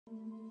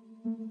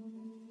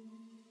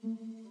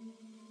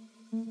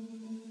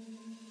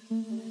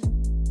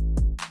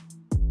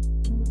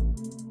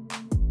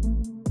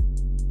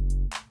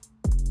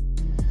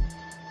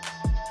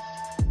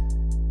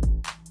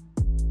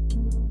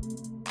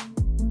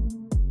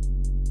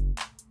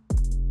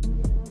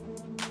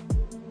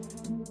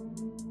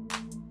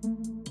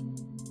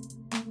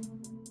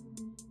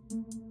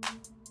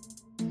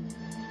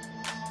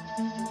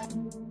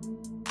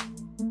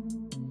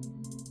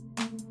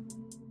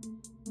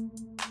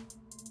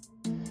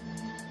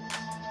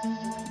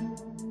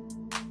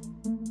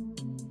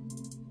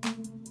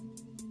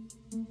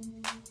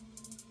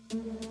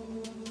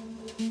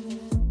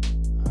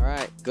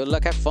good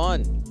luck, have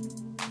fun.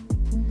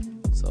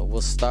 So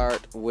we'll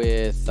start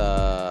with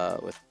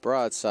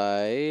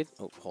broadside.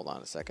 Oh, hold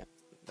on a second.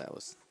 That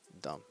was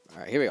dumb.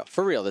 All right, here we go.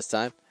 For real this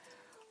time.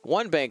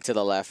 One bank to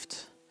the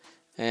left.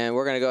 And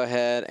we're going to go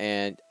ahead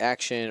and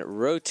action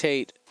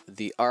rotate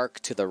the arc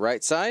to the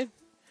right side.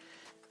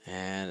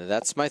 And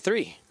that's my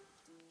 3.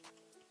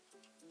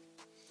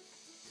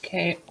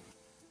 Okay.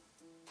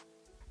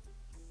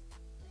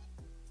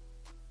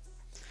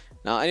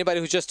 Now, anybody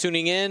who's just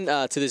tuning in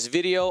to this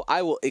video,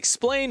 I will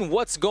explain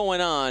what's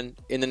going on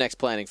in the next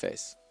planning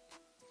phase.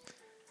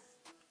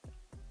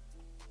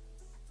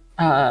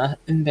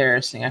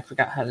 Embarrassing. I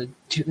forgot how to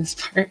do this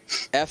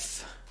part.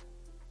 F.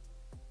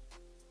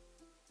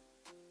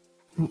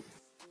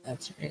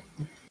 That's right.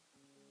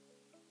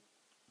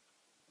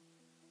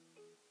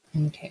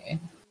 Okay.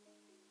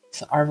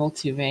 So Arvel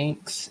 2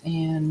 banks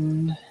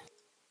and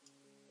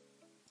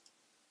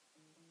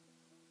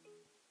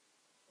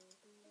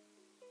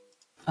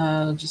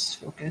just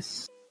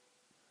focus.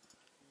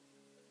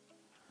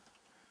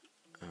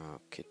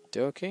 Okie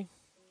dokie.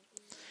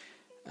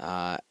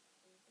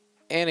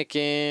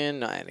 Anakin,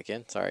 not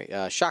Anakin, sorry.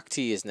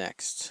 Shakti is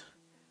next.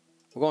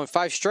 We're going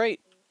 5 straight.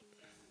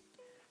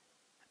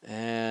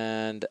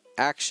 And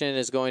action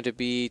is going to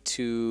be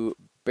to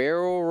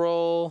barrel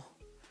roll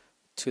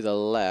to the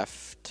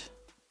left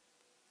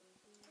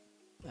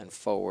and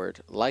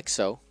forward, like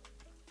so.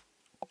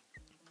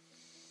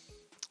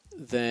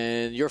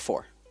 Then you're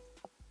 4.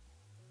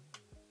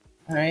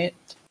 All right.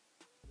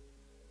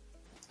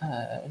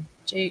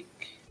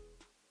 Jake.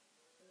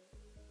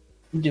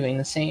 I'm doing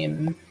the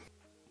same.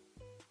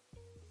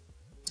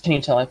 Can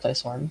you tell I play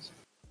swarms?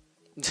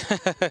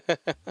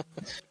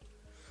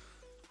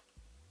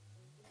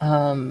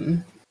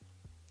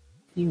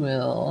 He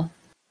will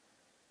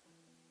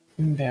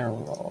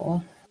barrel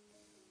roll.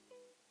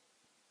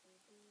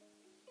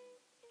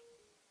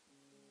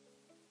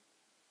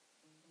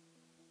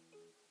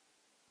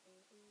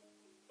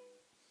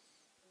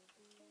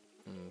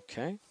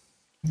 Okay.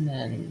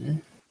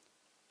 And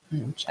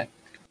then check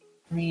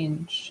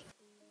range.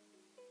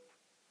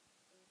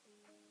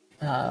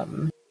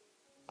 Oh,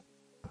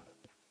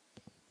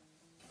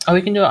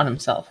 we can do it on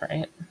himself,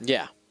 right?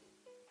 Yeah.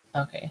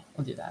 Okay,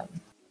 we'll do that.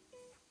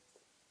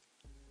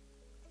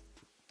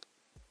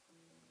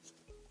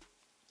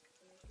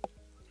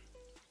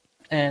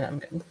 And I'm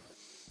good.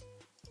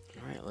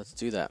 All right, let's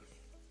do that.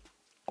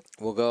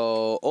 We'll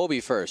go Obi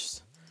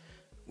first.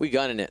 We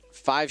gunning it.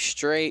 5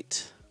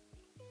 straight.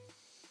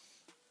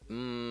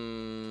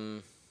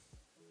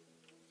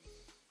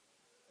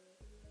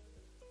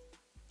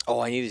 Oh,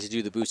 I needed to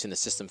do the boost in the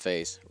system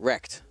phase.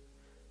 Wrecked.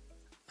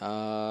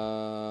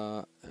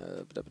 I'm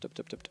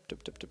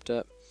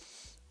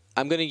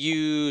going to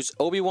use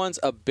Obi-Wan's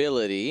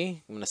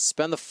ability. I'm going to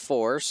spend the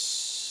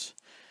force.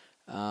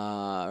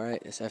 All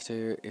right, it's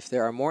after if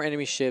there are more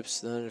enemy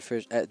ships than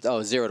first.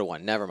 Oh, 0 to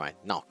 1. Never mind.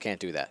 No, can't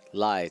do that.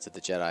 Lies at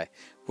the Jedi.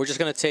 We're just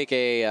going to take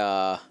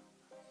a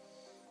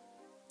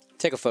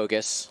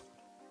focus.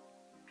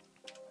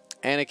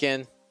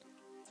 Anakin,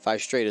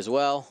 5 straight as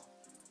well.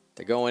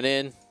 They're going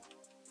in.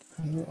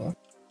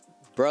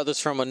 Brothers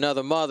from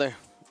another mother.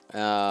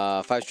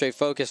 5 straight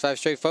focus, 5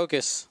 straight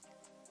focus.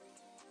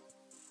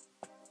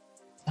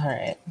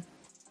 Alright.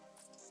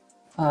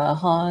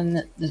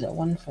 Han, is it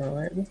 1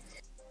 forward?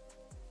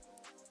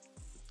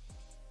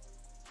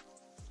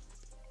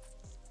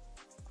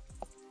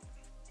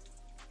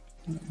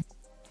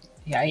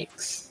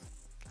 Yikes.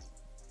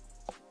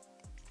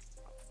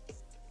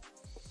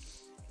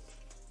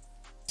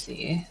 Let's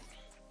see.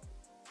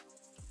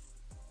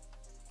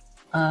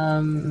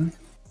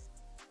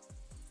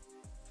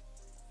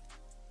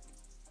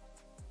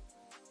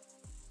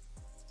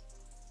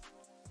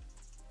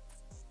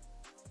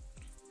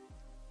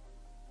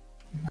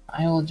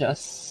 I will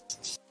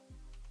just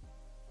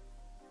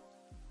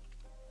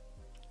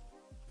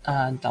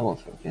double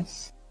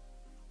focus.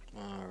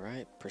 All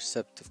right,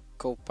 perceptive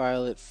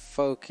co-pilot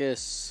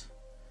focus.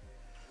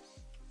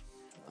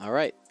 All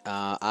right,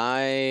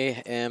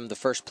 I am the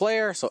first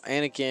player, so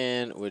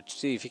Anakin would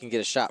see if he can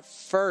get a shot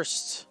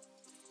first.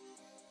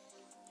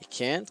 You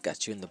can't.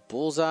 Got you in the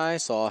bullseye,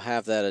 so I'll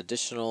have that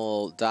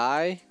additional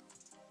die.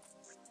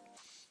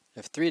 I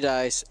have 3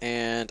 dice,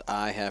 and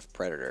I have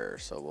Predator,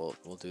 so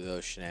we'll do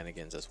those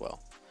shenanigans as well.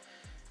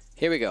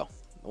 Here we go.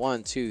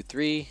 1, 2,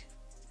 3,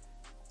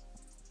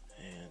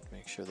 and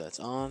make sure that's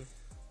on.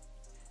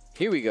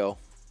 Here we go.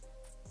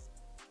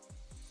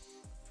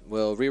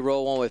 We'll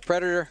re-roll one with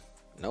Predator.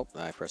 Nope,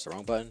 I pressed the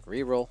wrong button.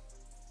 Re-roll.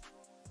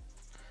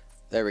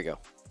 There we go.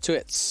 2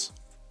 hits.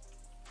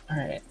 All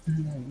right,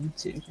 and then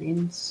 2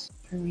 greens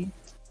for me.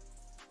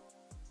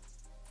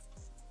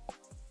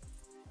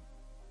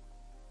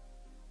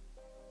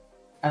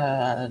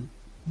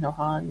 No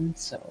Han,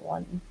 so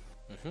 1.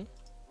 Mm-hmm.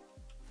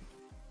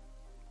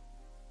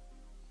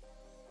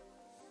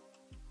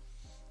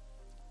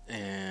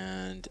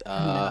 And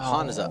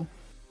Han is up.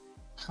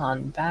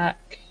 Han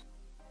back.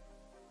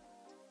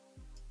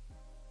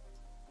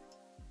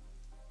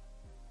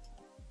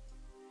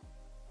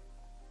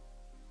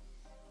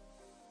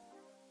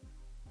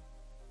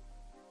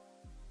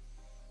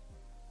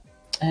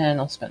 And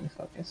I'll spend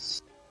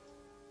focus.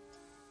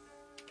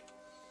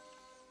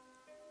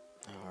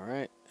 All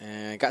right,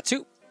 and got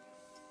 2.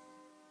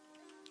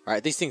 All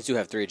right, these things do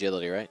have 3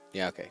 agility, right?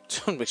 Yeah, okay.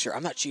 Just want to make sure.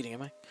 I'm not cheating,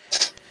 am I?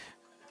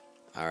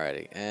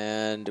 Alrighty,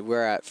 and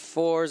we're at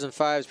 4s and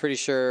 5s. Pretty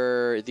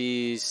sure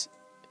these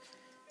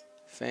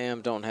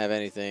fam don't have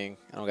anything.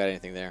 I don't got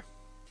anything there.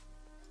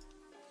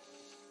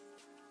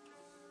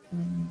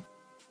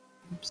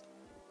 Oops.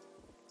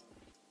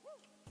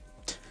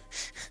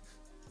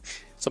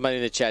 Somebody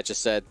in the chat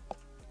just said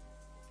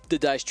the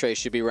dice tray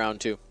should be round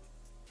 2.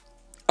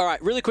 All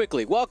right, really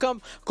quickly,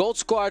 welcome, Gold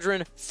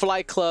Squadron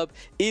Flight Club.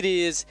 It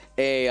is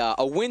a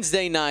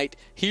Wednesday night.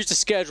 Here's the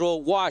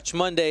schedule. Watch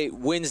Monday,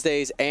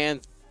 Wednesdays,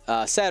 and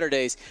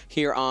Saturdays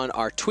here on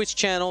our Twitch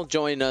channel.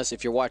 Join us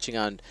if you're watching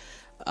on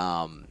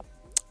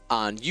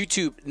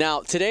YouTube. Now,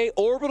 today,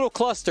 Orbital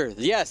Cluster.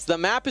 Yes, the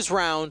map is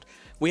round.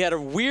 We had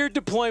a weird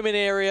deployment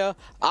area.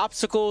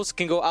 Obstacles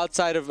can go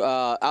outside of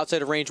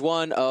range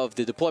 1 of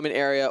the deployment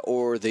area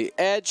or the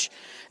edge,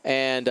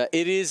 and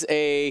it is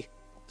a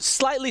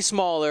slightly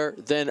smaller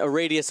than a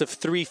radius of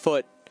 3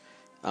 foot,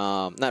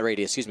 not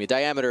radius, excuse me,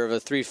 diameter of a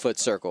 3 foot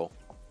circle.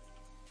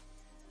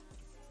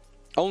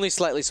 Only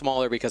slightly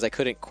smaller because I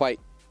couldn't quite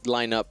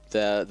line up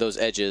those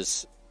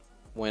edges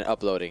when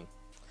uploading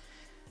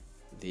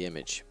the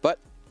image, but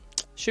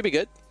should be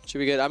good. Should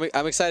be good.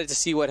 I'm excited to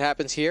see what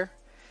happens here,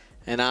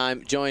 and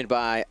I'm joined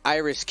by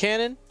Iris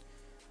Cannon.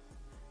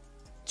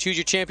 Choose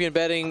Your Champion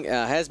betting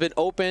has been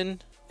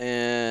open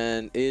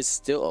and is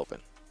still open.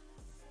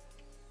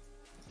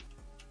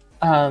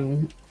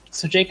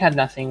 So Jake had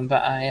nothing,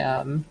 but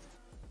I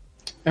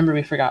remember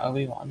we forgot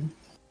Obi-Wan.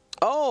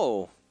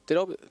 Oh,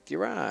 you're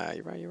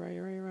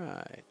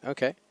right.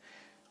 Okay,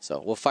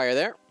 so we'll fire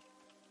there.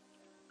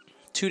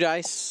 2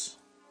 dice.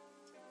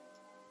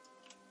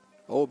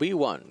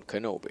 Obi-Wan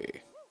Kenobi.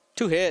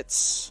 2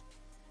 hits.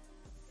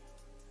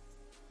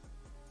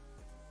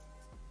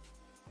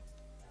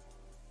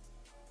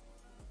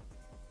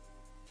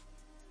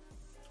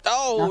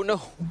 Oh,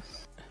 no.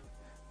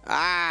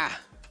 Ah.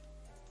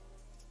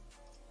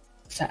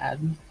 Sad.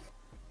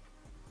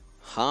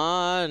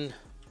 Han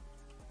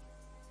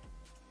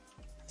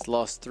has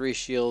lost 3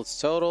 shields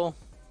total.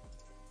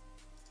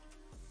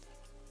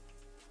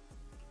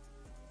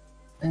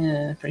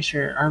 Pretty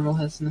sure Arvel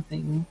has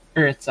nothing.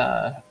 Or it's,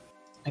 I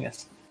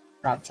guess,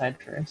 broadside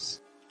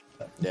first.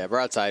 But, Yeah,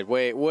 broadside.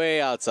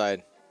 Way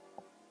outside.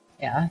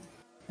 yeah,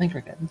 I think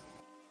we're good.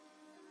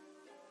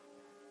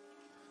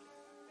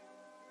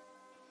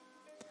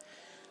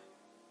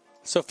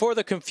 So for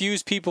the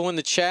confused people in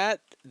the chat,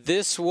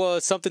 this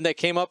was something that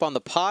came up on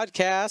the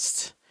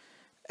podcast.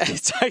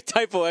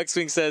 Typo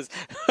X-Wing says,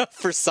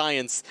 for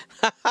science.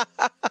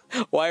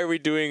 Why are we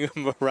doing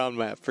a round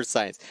map? For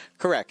science.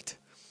 Correct.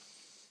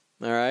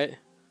 All right.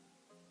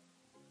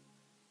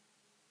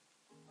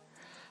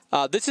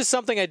 This is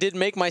something I did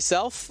make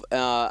myself.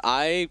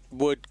 I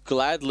would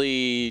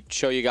gladly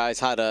show you guys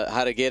how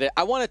to get it.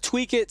 I want to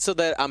tweak it so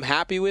that I'm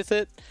happy with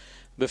it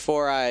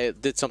before I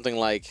did something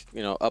like,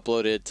 you know,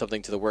 uploaded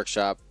something to the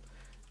workshop.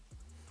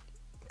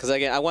 Because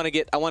again, I want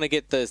to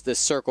get this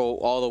circle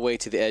all the way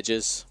to the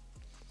edges.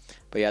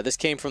 But yeah, this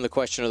came from the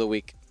question of the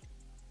week.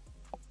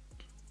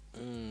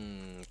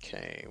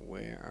 Okay,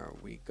 where are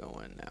we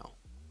going now?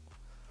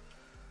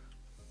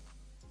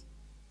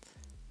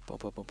 Bum,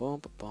 bum, bum,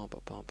 bum, bum,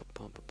 bum, bum,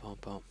 bum, bum,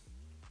 bum.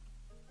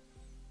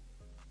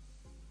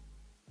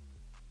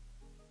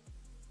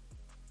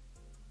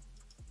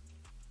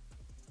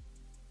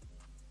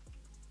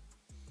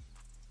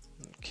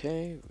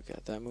 Okay, we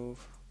got that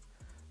move.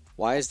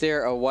 Why is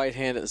there a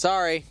white-handed?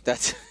 Sorry,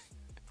 that's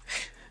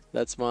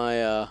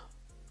my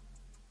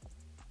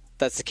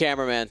that's the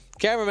cameraman.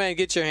 Cameraman,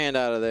 get your hand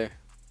out of there.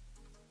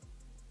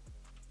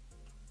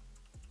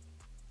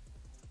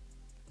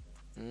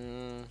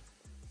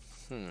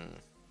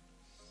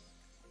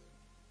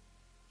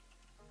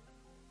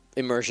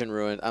 Immersion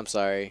ruined. I'm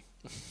sorry.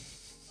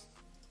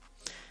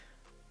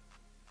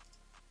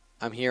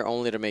 I'm here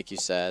only to make you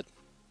sad.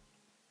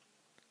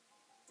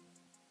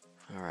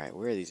 All right,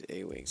 where are these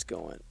A-wings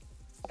going?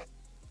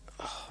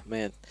 Oh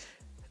man,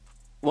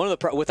 one of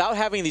the without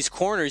having these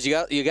corners, you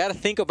got to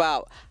think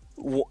about,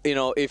 you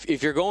know,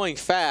 if you're going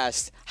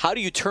fast, how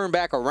do you turn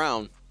back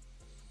around?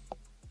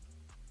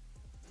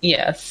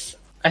 Yes,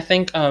 I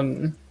think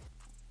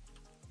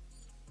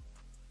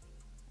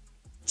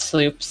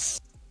sloops,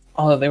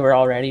 although they were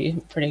already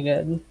pretty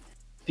good,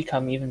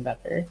 become even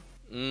better.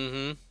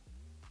 Mm-hmm.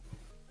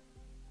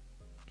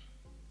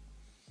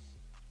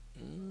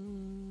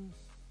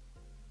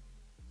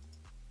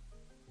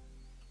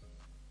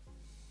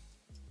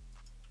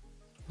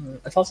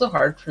 It's also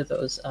hard for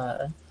those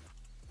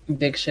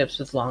big ships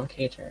with long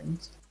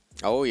K-turns.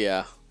 Oh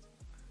yeah.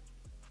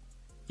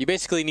 You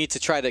basically need to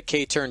try to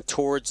K-turn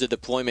towards the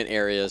deployment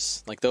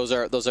areas. Like those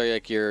are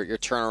like your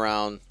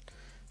turnaround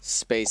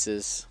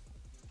spaces.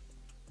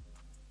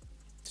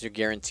 You're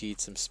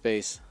guaranteed some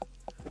space.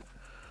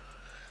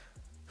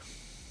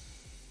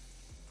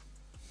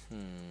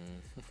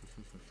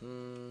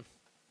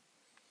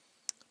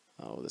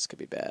 Oh, this could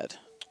be bad.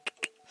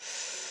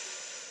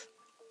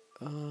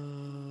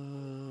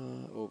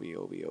 Obi.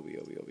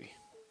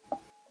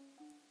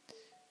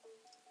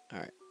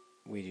 Alright,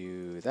 we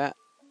do that.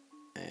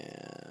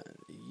 And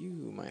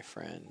you, my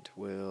friend,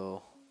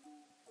 will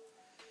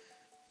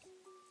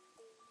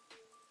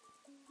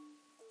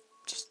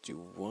just do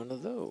one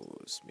of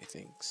those,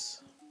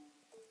 methinks.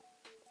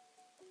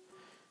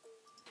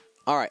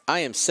 Alright, I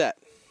am set.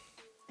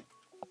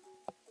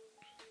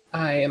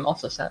 I am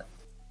also set.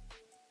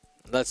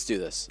 Let's do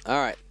this.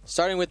 Alright,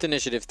 starting with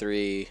initiative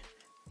 3.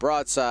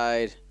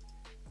 Broadside.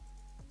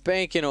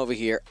 Banking over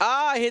here.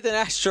 Ah, I hit an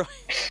asteroid.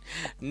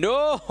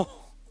 No!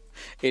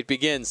 It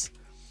begins.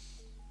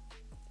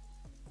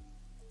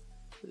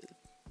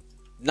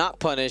 Not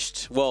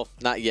punished. Well,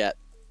 not yet.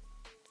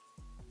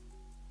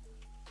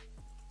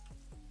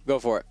 Go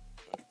for it.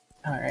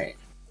 Alright.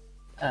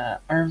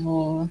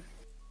 Arvel.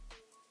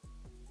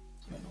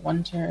 Doing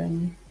 1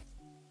 turn.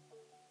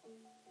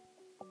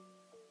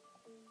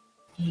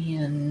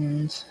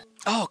 And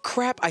Oh,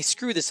 crap. I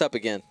screwed this up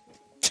again.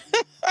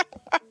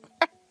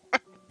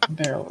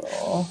 barrel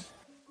roll.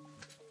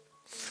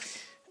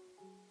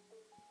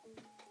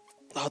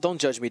 Oh, don't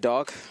judge me,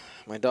 dog.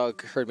 My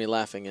dog heard me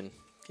laughing and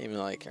came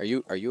like, "Are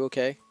you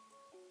okay?"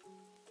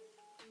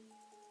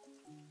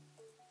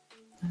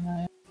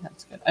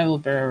 That's good. I will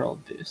barrel roll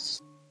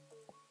boost.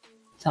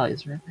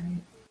 Sally's right.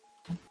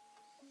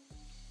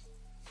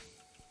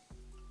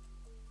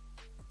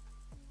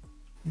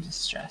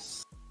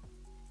 Distress.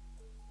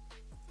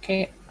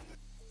 Okay.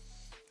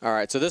 All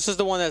right, so this is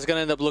the one that's going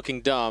to end up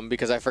looking dumb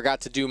because I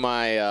forgot to do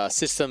my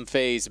system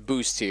phase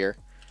boost here.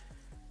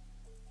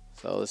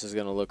 So this is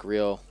going to look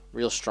real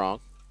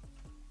strong.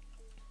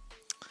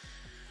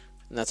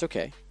 And that's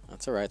okay.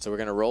 That's all right. So we're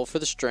going to roll for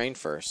the strain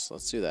first.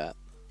 Let's do that.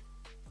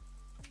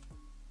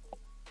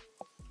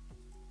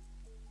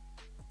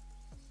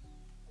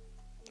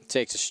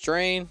 Takes a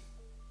strain.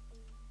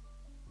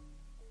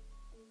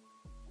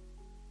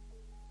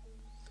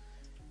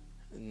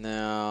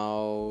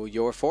 Now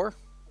your 4.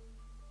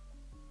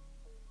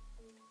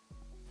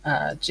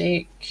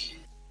 Jake.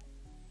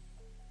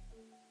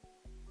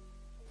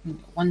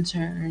 1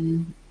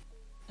 turn,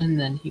 and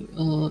then he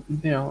will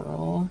barrel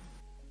roll.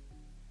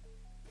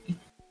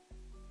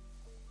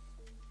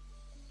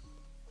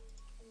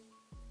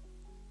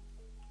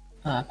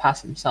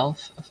 Pass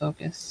himself a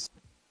focus.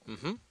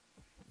 Mm-hmm.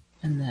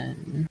 And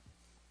then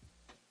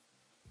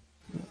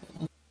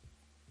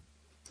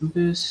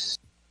boost.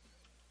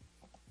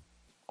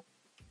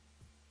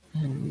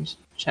 And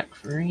check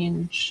for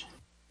range.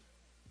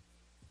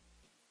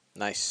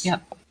 Nice.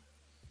 Yep.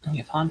 And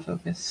give Han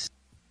focus.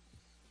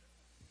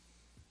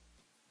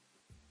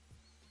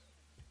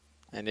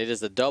 And it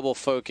is a double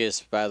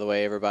focus, by the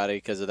way, everybody,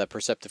 because of that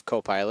perceptive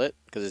co-pilot,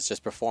 because it's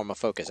just perform a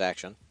focus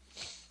action.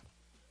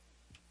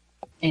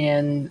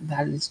 And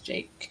that is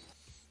Jake.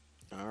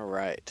 All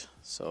right.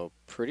 So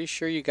pretty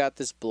sure you got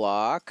this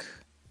block.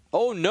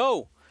 Oh,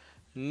 no.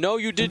 No,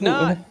 you did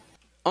not.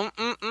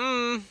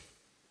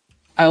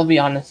 I will be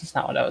honest, it's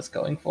not what I was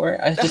going for.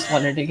 I just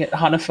wanted to get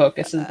Han a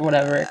focus and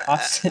whatever it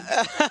costed.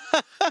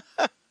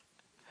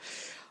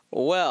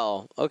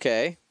 Well,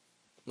 okay.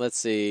 Let's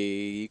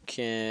see. You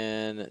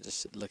can,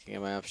 just looking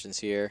at my options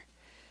here.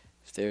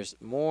 If there's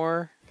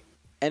more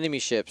enemy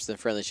ships than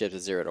friendly ships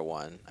at 0 to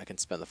 1, I can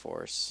spend the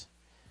force.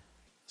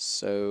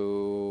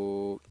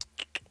 So,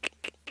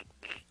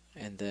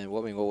 and then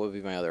what would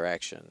be my other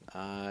action?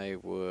 I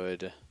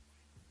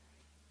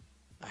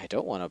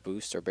don't want to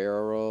boost or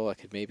barrel roll. I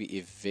could maybe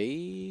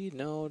evade.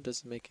 No, it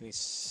doesn't make any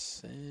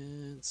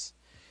sense.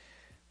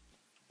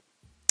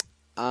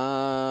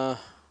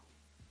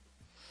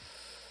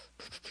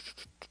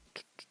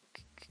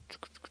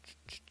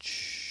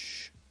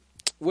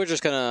 We're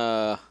just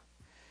gonna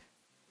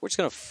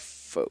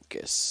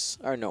focus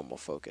our normal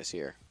focus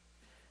here.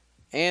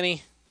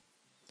 Annie,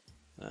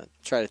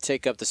 try to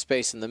take up the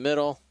space in the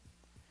middle.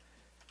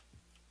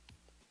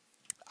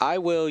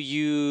 I'm going to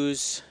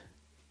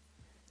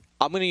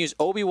use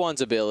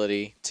Obi-Wan's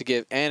ability to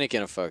give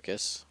Anakin a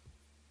focus.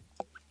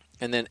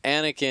 And then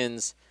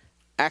Anakin's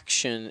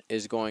action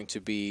is going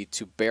to be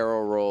to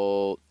barrel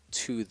roll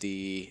to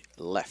the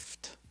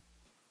left.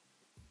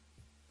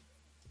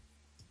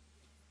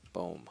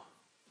 Boom.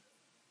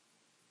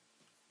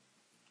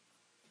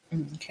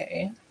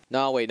 Okay.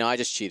 No, wait, no, I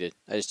just cheated.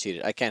 I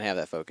can't have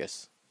that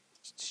focus.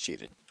 Just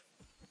cheated.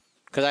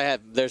 Because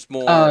there's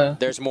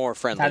more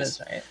friendlies. That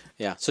is right.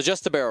 Yeah, so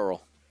just the barrel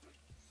roll.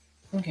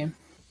 Okay.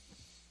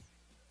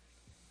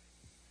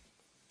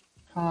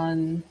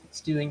 Han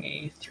is doing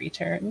a 3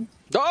 turn.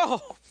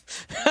 Oh!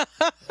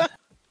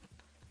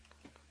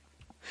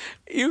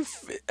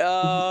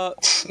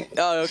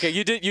 Okay,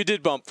 you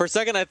did bump. For a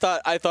second I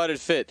thought it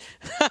fit.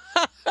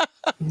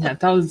 Yeah,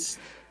 that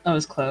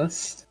was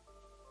close.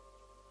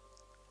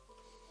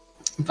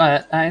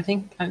 But I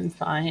think I'm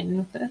fine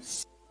with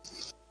this.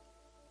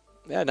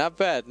 Yeah, not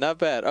bad, not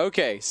bad.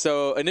 Okay,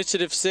 so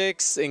initiative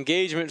 6,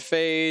 engagement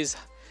phase.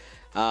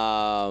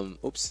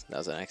 Oops, that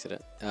was an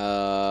accident.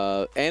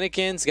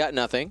 Anakin's got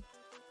nothing.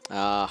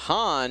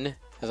 Han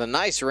has a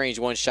nice range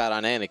 1 shot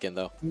on Anakin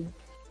though.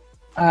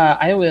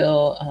 I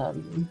will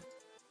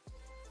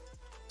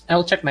I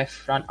will check my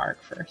front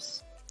arc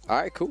first. All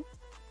right, cool.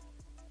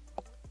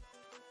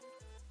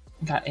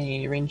 Got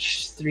a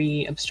range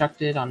 3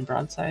 obstructed on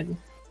broadside.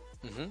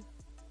 Mm-hmm.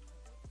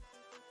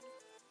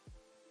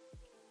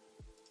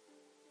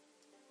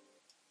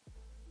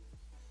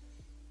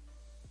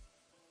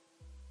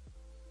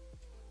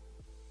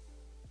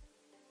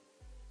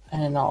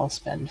 And I'll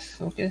spend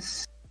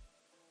focus.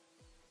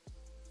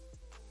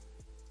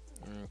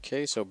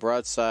 Okay, so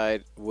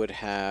broadside would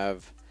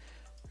have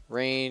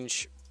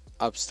range,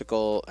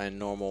 obstacle, and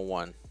normal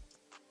 1.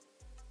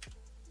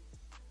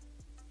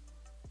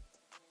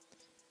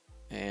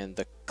 And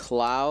the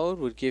cloud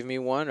would give me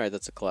 1. All right,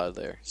 that's a cloud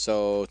there.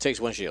 So it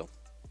takes 1 shield.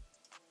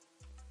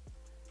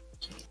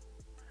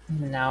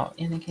 Now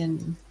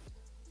Anakin,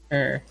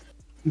 or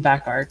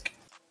back arc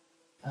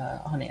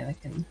on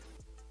Anakin.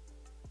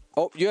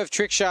 Oh, you have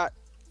trick shot.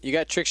 You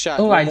got trick shot.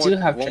 Oh, One I more, do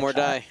have one trick more shot.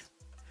 die.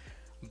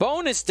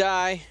 Bonus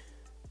die.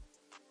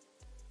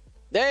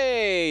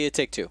 Hey, you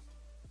take 2.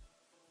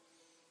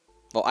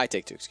 Well, I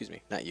take 2. Excuse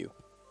me, not you.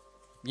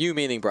 You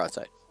meaning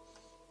broadside.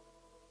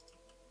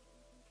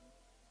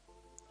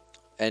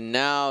 And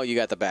now you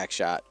got the back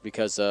shot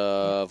because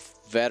of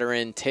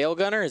veteran tail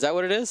gunner. Is that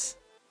what it is?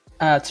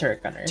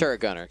 Turret gunner.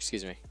 Turret gunner.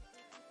 Excuse me.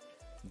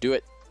 Do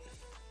it.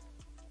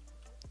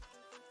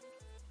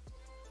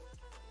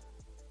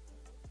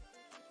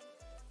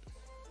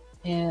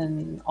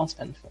 And I'll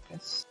spend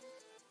focus.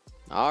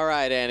 All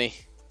right, Annie.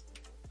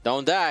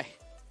 Don't die.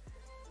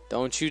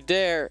 Don't you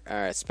dare. All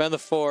right, spend the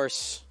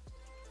force.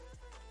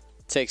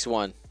 Takes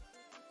 1.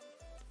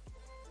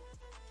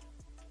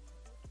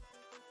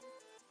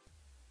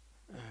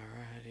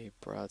 Alrighty,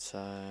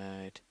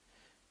 broadside.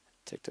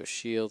 Take those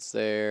shields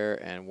there,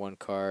 and 1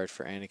 card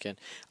for Anakin.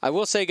 I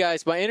will say,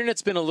 guys, my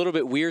internet's been a little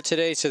bit weird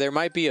today, so there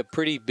might be a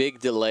pretty big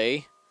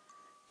delay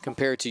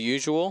compared to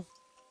usual.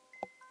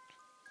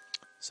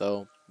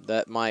 So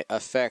that might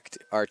affect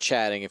our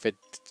chatting if it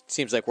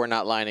seems like we're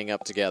not lining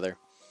up together.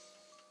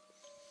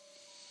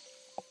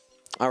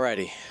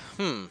 Alrighty.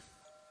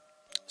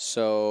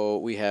 So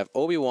we have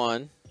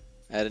Obi-Wan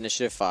at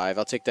initiative 5.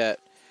 I'll take that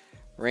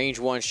range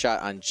 1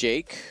 shot on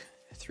Jake.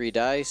 3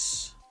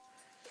 dice.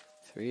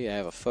 3. I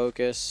have a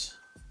focus.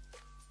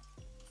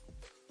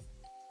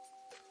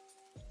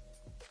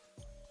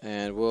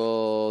 And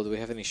do we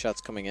have any shots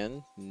coming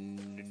in?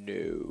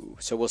 No.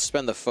 So we'll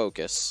spend the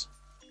focus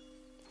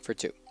for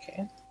 2.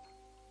 Okay.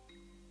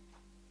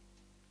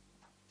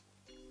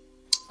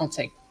 I'll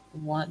take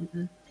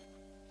 1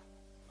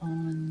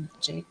 on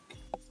Jake.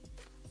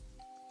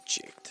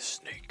 Jake the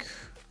Snake.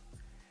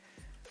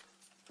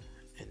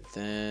 And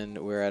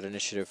then we're at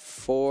initiative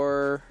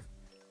 4.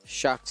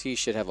 Shakti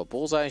should have a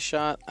bullseye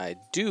shot. I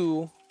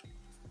do.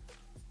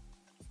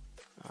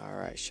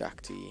 Alright,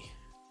 Shakti.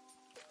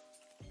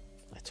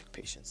 I took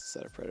patience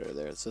instead of predator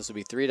there. So this will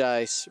be 3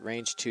 dice,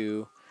 range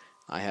 2.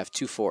 I have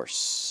 2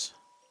 force.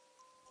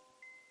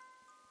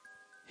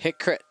 Hit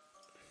crit.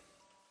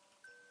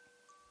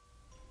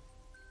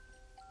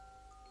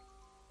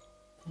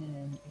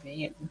 And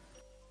evade.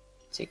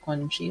 Take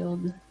 1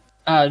 shield.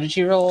 Did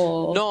you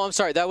roll? No, I'm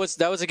sorry. That was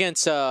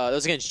against Jake.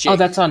 Oh,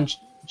 that's on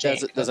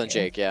Jake. That's on okay.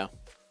 Jake, yeah.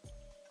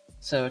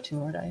 So 2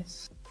 more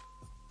dice.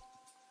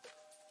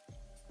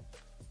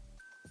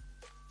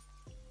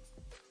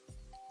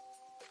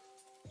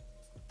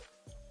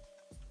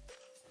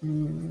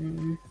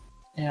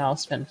 Yeah, I'll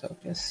spend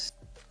focus.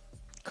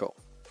 Cool.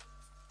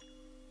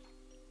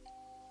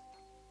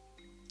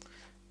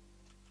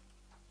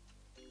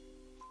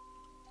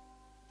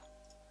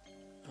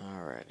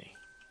 Alrighty.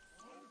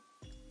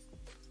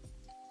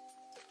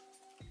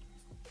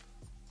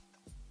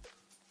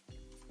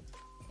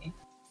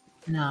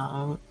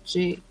 Now,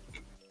 Jake.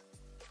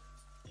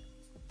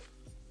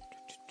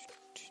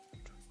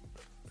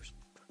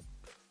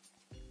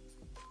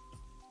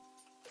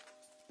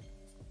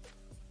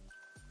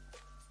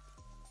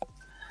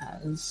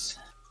 Has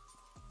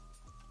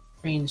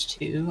range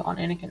 2 on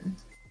Anakin.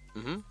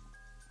 Mm-hmm.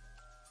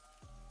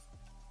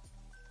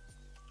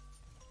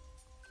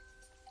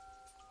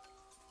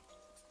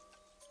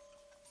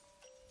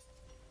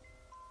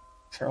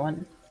 For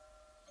 1.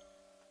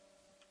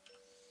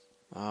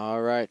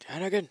 All right,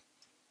 Anakin.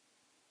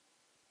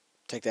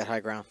 Take that high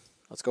ground.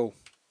 Let's go.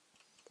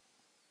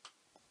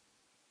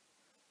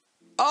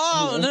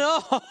 Oh,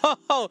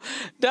 no!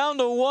 Down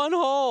to 1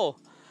 hole.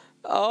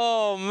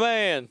 Oh,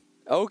 man.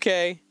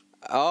 Okay.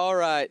 All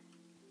right.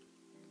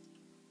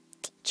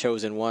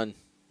 Chosen 1.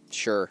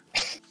 Sure.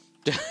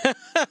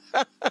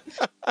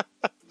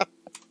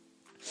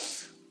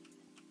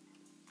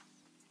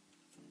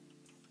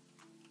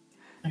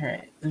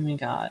 Alright, then we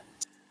got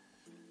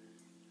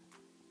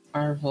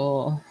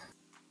Arvel.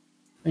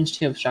 Range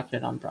 2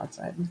 obstructed on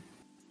broadside.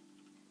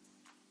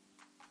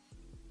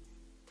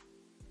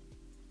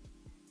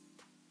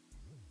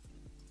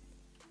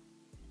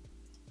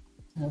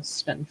 I'll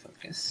spend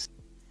focus.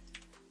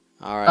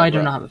 All right. Oh, I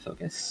do not have a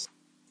focus.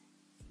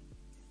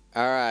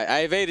 All right.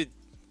 I evaded.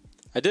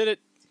 I did it.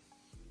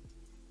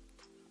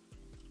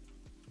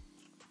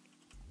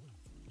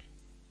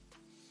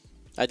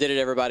 I did it,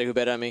 everybody who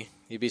bet on me.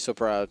 You'd be so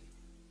proud.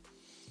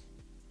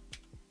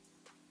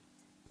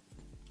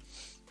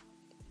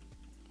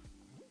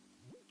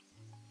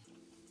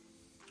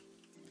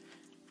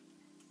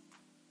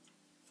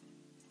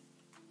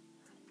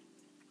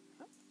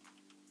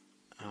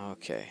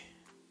 Okay.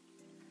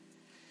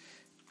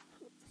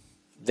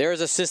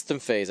 There's a system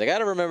phase. I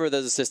gotta remember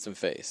there's a system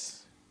phase.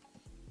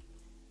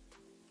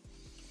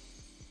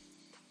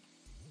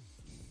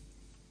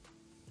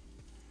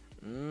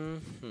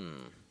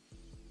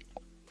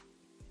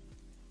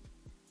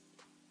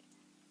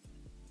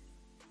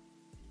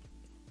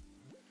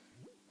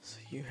 So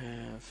you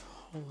have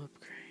hull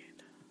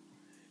upgrade,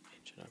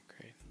 engine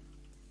upgrade.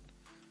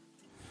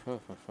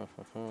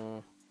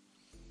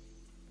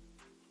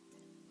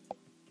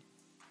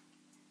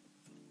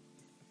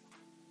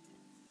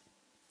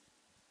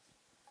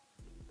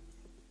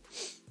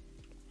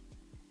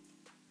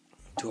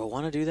 Do I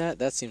want to do that?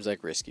 That seems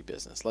like risky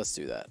business. Let's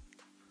do that.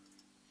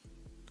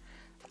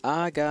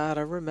 I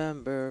gotta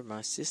remember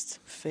my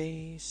system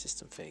phase,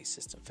 system phase,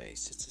 system phase,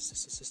 system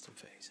phase, system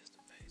phase,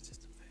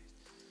 system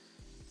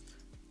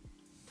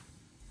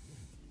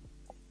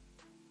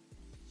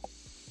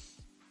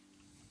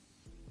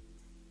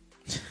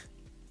phase.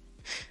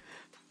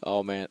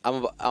 Oh man,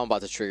 I'm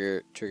about to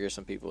trigger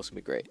some people. It's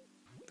gonna be great.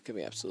 It's gonna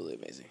be absolutely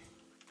amazing.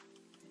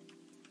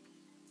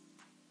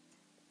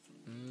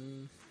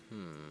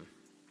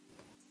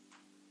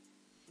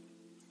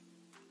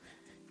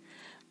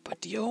 But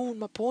Dion,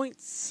 my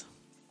points.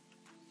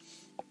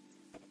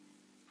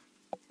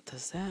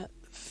 Does that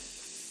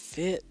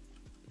fit?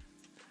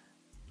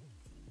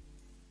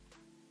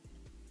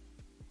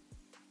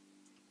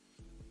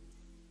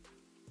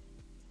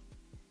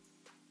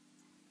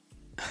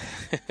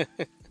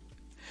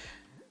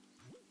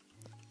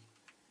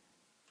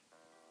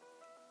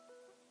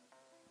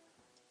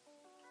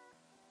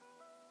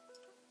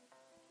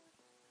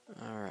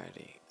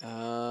 Alrighty.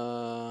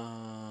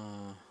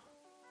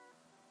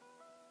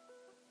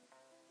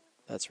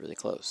 That's really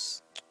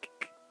close.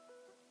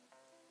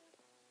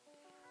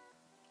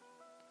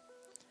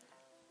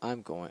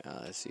 I'm going,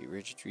 let's see,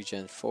 rigid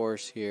regen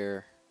force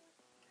here.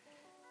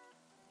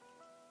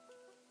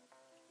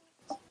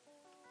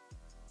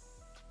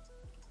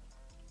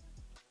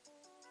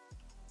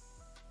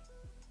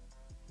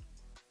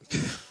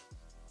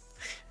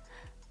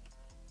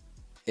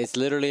 It's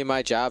literally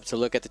my job to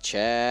look at the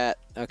chat.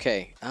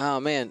 Okay. Oh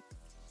man,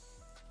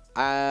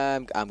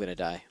 I'm gonna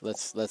die.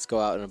 Let's go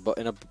out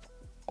in a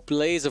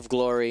blaze of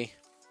glory.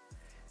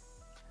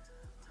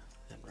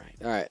 Right.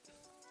 All right.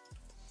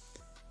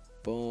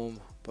 Boom,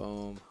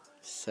 boom,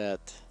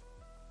 set.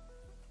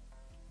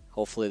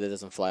 Hopefully that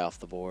doesn't fly off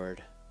the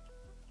board.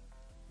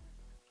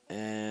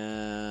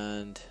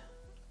 And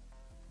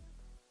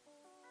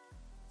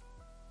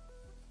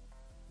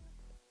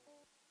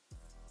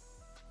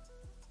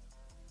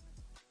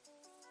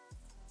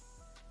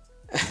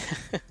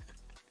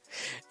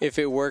if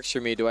it works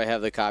for me, do I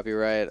have the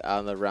copyright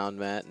on the round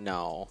mat?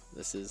 No.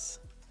 This is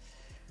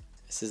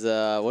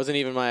wasn't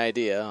even my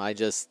idea. I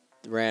just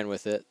ran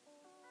with it.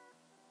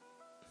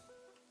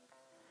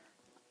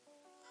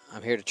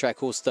 I'm here to try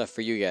cool stuff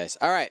for you guys.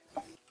 All right.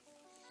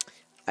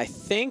 I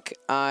think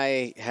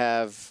I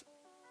have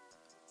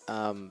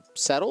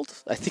settled.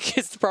 I think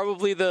it's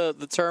probably the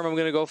term I'm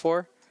going to go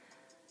for.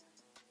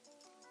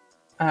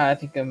 I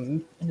think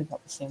I'm in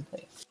about the same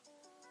place.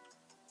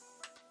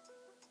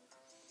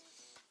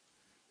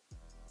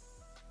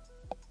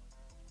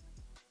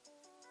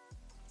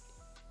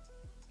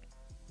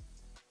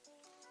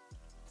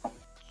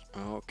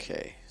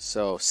 Okay,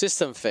 so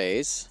system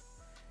phase.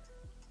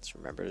 Let's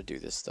remember to do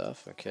this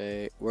stuff.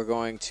 Okay, we're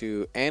going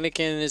to,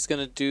 Anakin is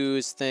going to do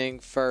his thing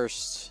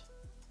first.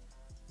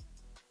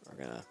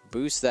 We're going to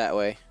boost that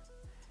way.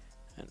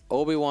 And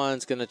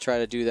Obi-Wan's going to try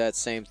to do that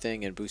same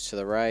thing and boost to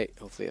the right.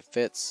 Hopefully it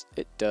fits.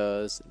 It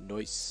does.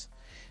 Nice.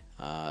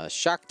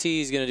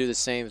 Shakti is going to do the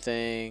same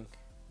thing.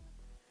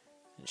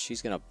 And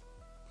she's going to,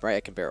 right,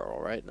 I can barrel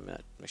roll, right? Let me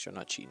make sure I'm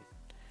not cheating.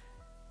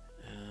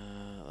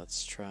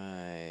 Let's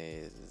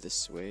try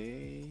this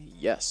way.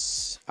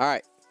 Yes. All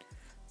right.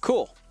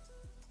 Cool.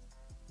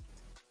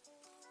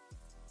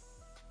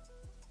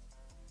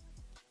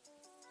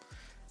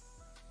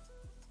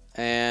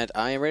 And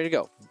I am ready to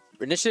go.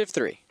 Initiative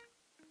 3.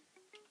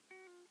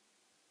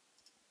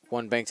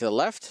 One bank to the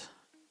left.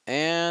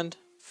 And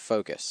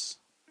focus.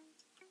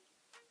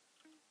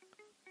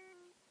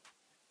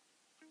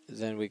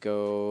 Then we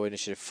go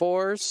initiative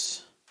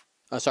 4s.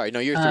 Oh, sorry. No,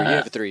 you're 3. You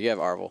have a 3. You have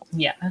Arvel.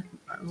 Yeah.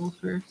 Arvel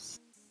first.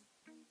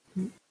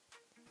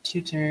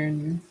 2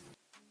 turn.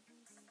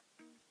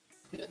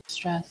 Good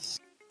stress.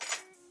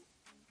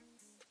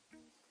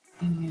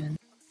 And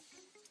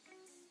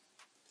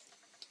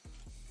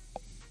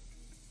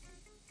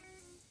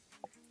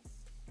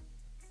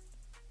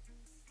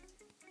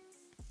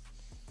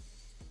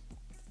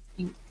I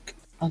think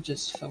I'll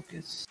just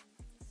focus.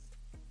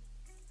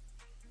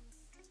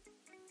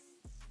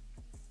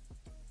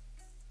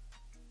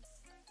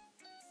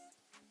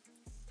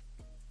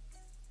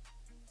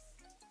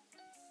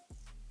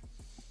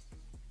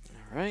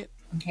 All right.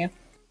 Okay.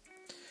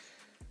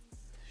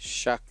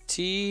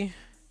 Shakti.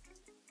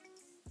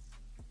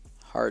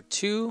 Hard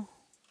 2.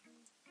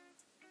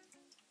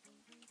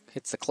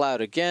 Hits the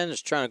cloud again.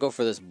 Just trying to go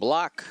for this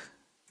block.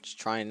 Just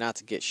trying not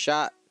to get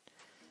shot.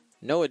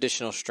 No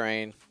additional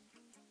strain.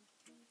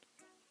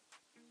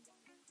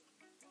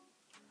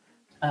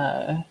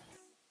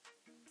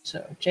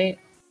 So Jade.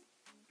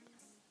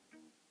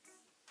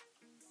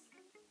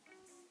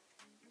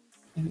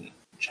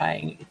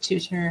 Trying a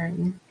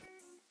 2-turn.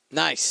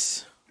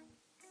 Nice.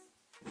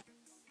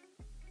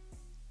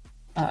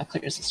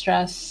 Clears the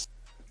stress.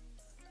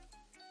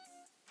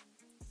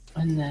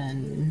 And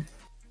then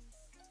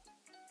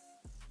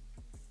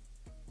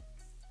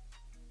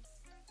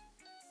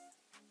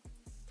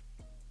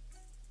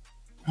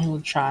I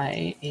will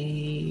try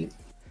a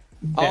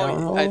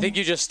barrel. Oh, I think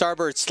you just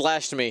starboard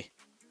slashed me.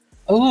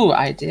 Oh,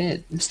 I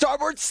did.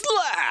 Starboard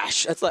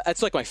slash!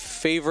 That's like my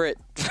favorite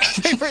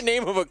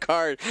name of a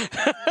card.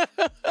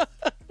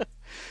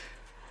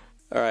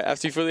 Alright,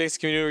 after you fully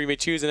execute maneuver, you may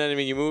choose an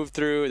enemy you move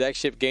through. That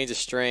ship gains a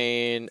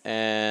strain,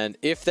 and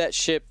if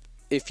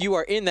you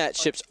are in that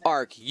ship's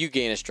arc, you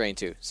gain a strain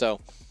too. So,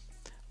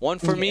 one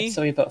for me,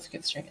 so we both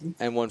get strained.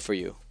 And one for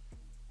you.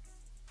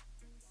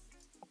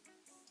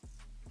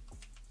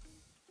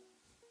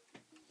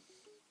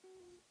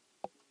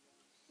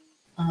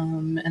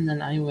 And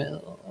then I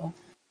will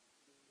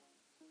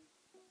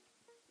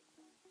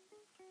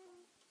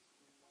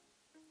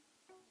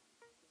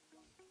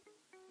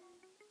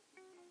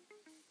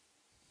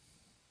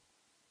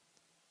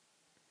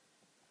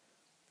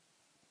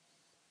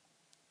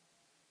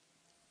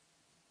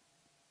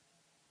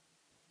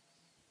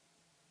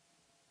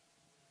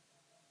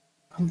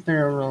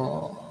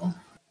barrel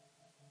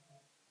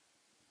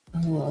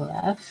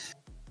left.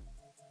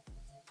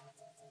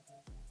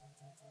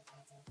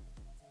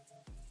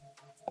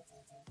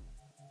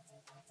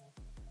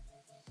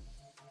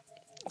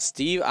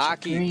 Steve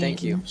Aki,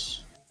 thank you.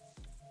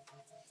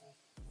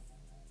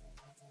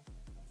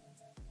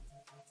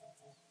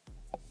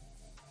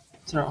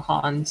 Throw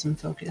Han some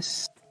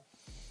focus.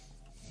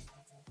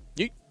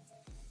 Yeet.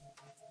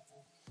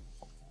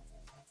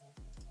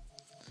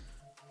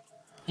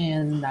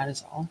 And that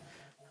is all.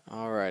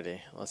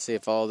 Alrighty, let's see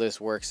if all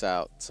this works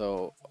out.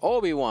 So,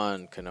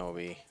 Obi-Wan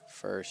Kenobi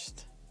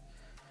first.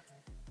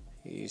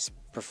 He's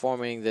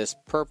performing this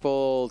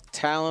purple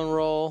Talon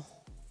roll.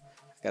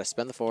 Gotta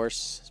spend the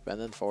Force,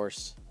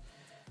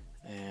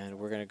 and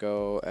we're gonna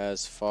go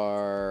as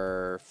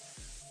far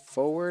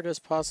forward as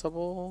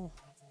possible.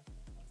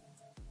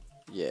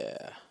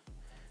 Yeah.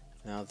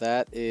 Now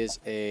that is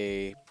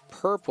a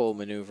purple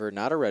maneuver,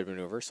 not a red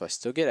maneuver, so I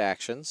still get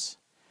actions.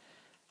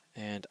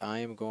 And I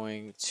am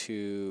going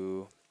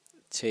to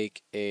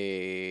take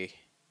a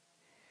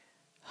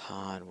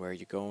Han. Where are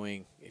you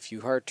going? If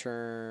you hard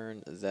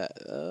turn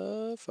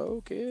that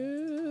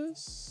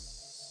focus.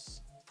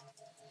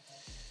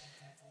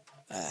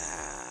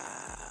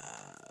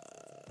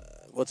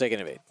 We'll take an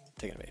evade.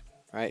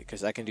 Right?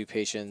 Because I can do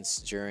patience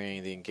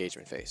during the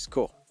engagement phase.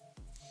 Cool.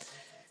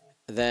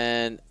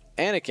 Then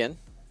Anakin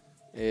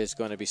is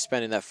going to be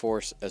spending that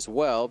force as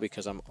well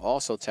because I'm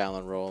also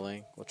Talon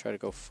rolling. We'll try to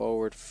go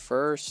forward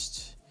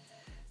first.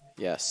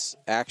 Yes.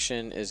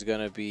 Action is going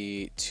to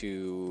be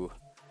to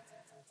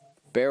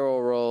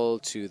barrel roll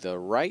to the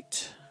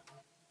right.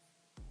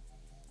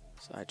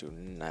 So I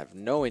have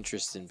no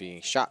interest in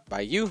being shot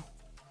by you.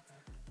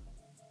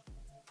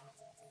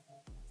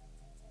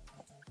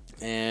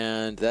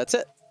 And that's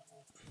it.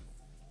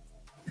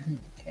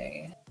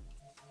 Okay.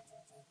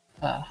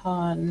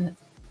 Han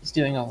is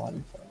doing a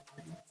 1 forward.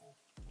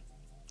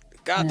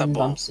 Got the and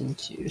ball. Bumps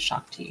into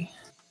Shakti.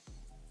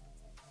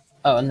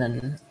 Oh, and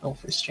then roll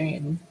for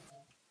strain.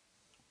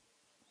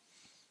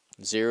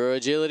 0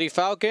 agility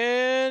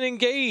Falcon,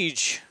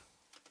 engage.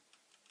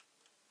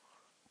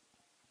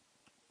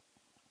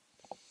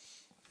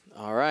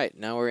 All right,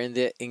 now we're in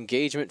the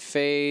engagement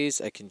phase.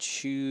 I can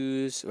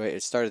choose. Wait,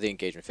 it started the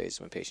engagement phase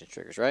when patience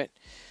triggers, right?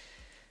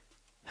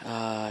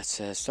 It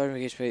says start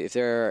engagement phase. If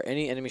there are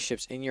any enemy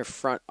ships in your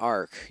front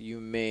arc,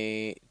 you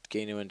may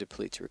gain and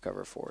deplete to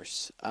recover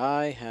force.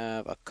 I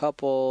have a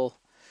couple.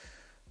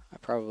 I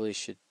probably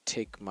should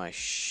take my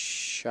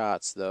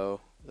shots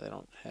though. I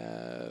don't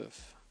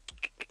have.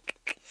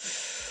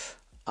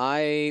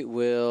 I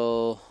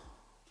will.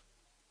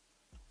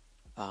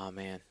 Oh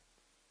man.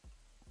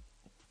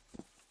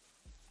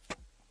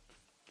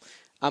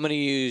 I'm gonna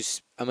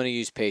use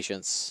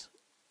patience.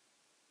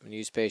 I'm gonna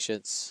use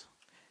patience.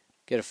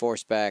 Get a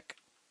force back.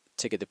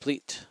 Take a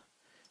deplete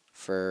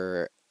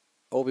for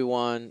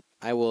Obi-Wan.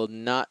 I will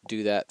not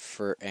do that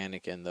for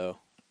Anakin though.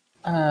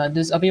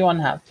 Does Obi-Wan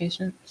have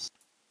patience?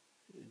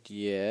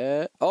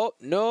 Yeah. Oh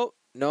no,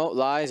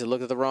 lies. I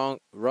looked at the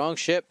wrong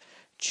ship.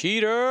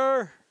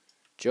 Cheater,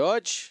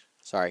 Judge.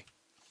 Sorry.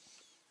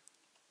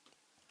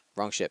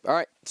 Wrong ship. All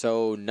right.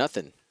 So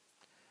nothing.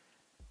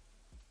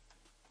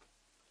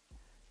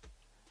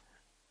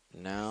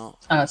 Now.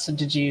 So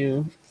did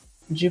you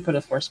put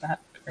a force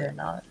back or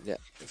not? Yeah,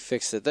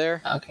 fix it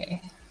there.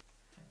 Okay.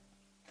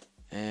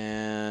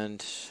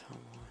 And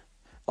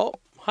oh,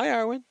 hi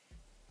Arwen.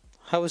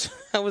 How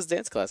was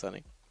dance class,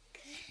 honey?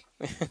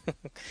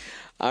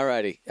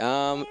 Alrighty.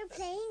 We're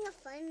playing a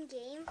fun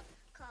game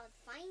called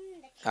Find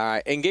the. All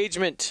right,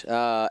 engagement.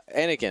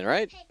 Anakin,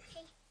 right? Hey.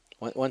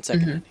 One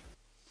second.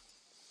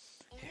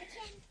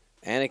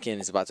 Anakin, Anakin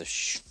is about to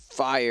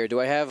fire. Do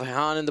I have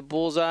Han in the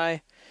bullseye?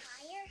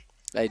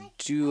 fire. I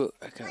do.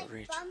 I got Like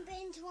reach. bump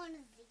into one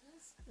of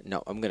these.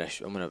 No, I'm gonna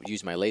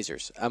use my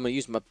lasers. I'm gonna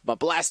use my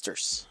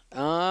blasters. Do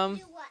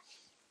what?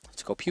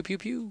 Let's go pew pew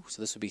pew.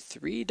 So this would be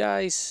 3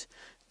 dice,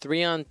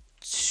 3 on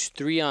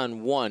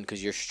 1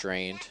 because you're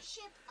strained, That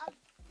ship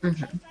a TIE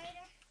fighter?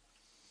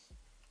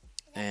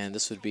 and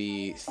this would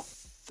be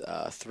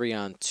 3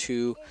 on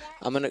 2.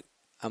 I'm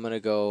gonna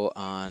go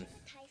on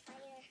TIE fighter.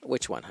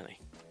 which one, honey?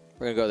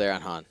 We're gonna go there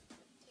on Han.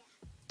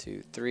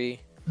 2, 3,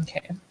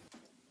 Okay.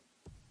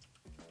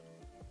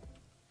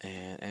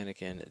 and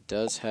Anakin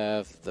does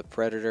have the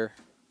Predator.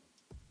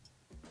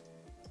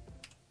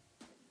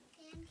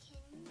 And can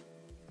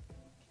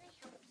I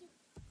help you?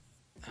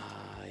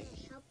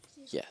 Help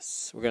you?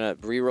 Yes, we're gonna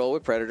re-roll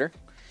with Predator.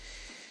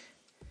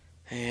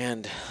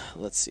 And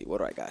let's see, what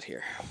do I got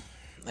here?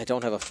 I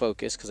don't have a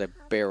focus because I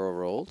barrel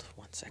rolled.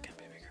 1 second,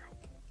 baby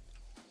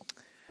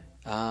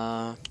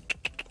girl.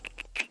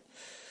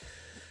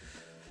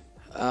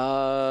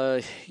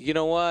 You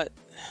know what?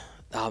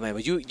 Oh man,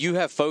 but you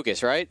have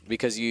focus, right?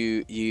 Because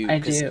you I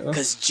do.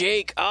 Because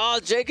Jake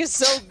is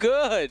so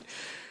good.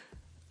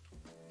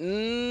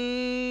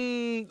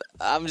 I'm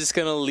just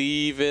gonna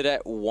leave it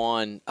at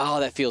 1. Oh,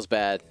 that feels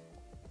bad.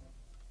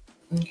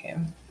 Okay.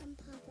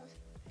 Papa.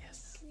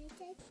 Yes. Can I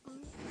take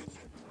arm?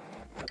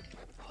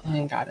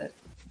 I got it.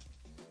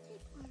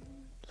 Take arm.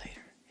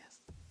 Later.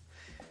 Yes.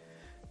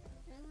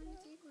 I want to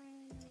take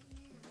arm right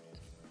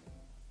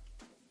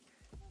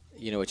now.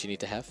 You know what you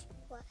need to have?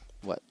 What?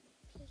 What?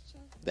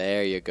 Patience.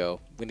 There you go.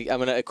 I'm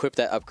gonna equip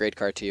that upgrade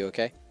card to you.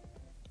 Okay.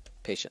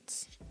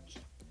 Patience.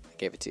 I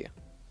gave it to you.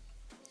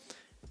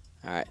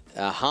 All right,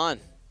 Han.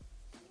 I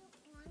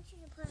want you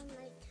to put on my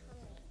tummy.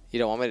 You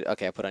don't want me to?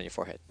 Okay, I put it on your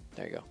forehead.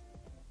 There you go.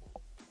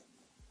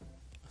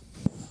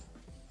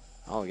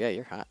 Oh yeah,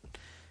 you're hot.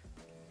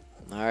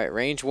 All right,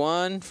 range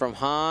 1 from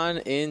Han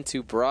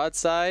into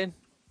broadside.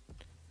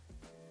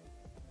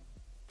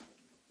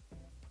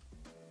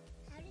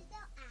 How do you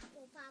spell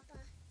apple, Papa?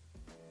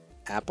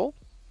 Apple?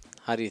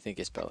 How do you think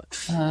you spell it?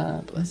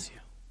 Bless you.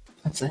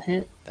 That's a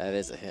hit. That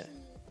is a hit.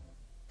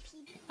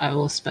 I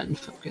will spend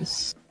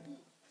focus.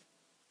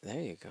 There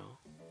you go.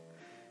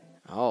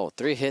 Oh,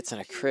 3 hits and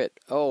a crit.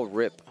 Oh,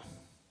 rip.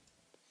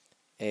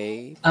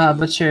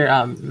 But your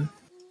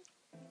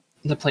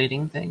the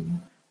plating thing.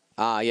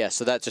 Yeah,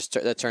 so that just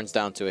that turns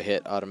down to a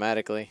hit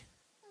automatically.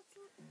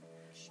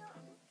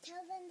 Tell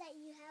them that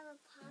you have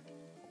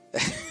a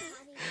poppy.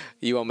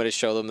 You want me to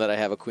show them that I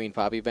have a Queen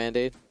Poppy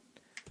Band-Aid?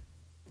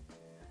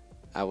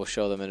 I will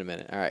show them in a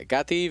minute. All right,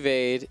 got the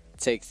evade.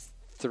 Take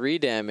 3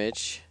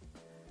 damage.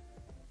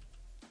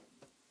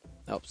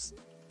 Oops.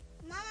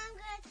 Mom, I'm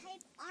gonna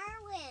type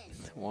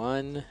Arwen.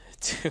 1,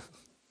 2,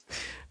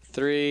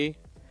 3,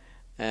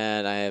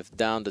 and I have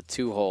down to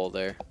 2 hole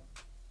there.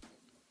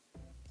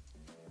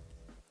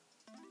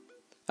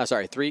 Oh,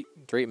 sorry, 3.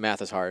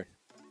 Math is hard.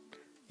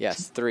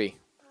 Yes, 3.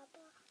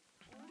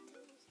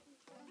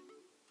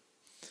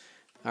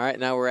 All right,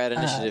 now we're at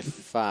initiative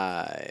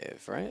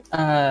 5, right?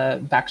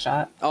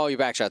 Backshot. Oh, you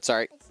backshot.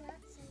 Sorry. It's not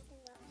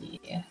something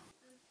about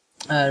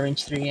Yeah.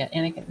 Range 3 at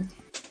Anakin.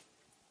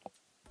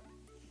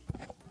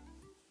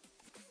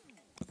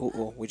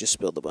 Oh, we just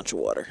spilled a bunch of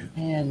water.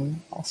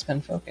 And I'll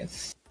spend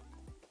focus.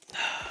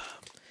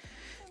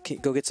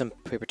 Go get some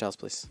paper towels,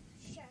 please.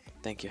 Sure.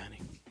 Thank you, honey.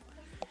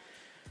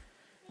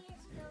 Please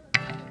spill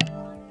the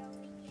water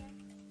over here.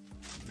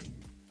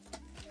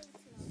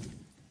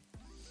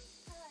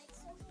 Oh, it's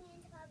soaking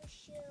into Papa's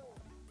shoe.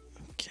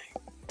 Okay,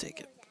 take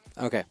it.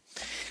 Okay.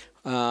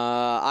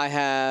 I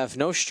have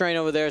no strain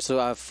over there, so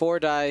I have 4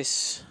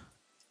 dice.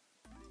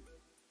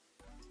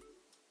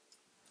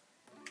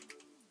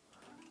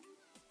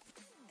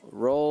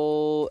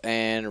 Roll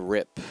and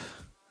rip.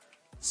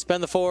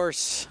 Spend the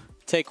force,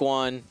 take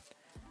 1,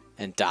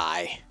 and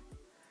die.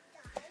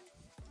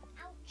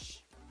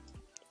 Ouch.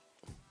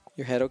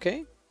 Your head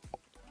okay?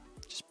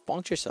 Just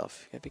bonked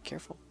yourself. You gotta be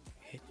careful.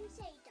 You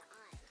say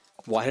die.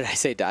 Why did I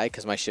say die?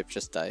 Because my ship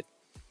just died.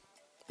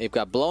 It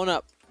got blown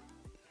up.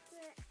 You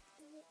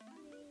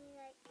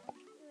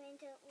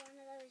into one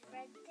of those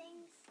red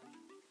things?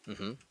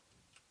 Mm-hmm.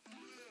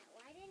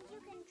 Why didn't you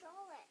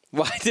control it?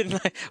 Why didn't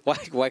I?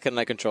 Why couldn't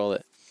I control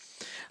it?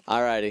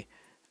 Alrighty,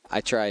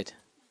 I tried.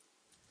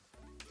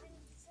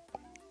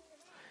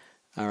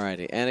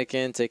 Alrighty,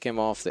 Anakin, take him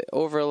off the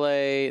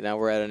overlay. Now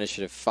we're at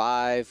initiative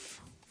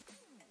 5.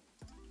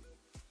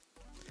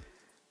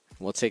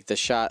 We'll take the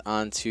shot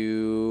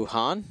onto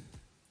Han.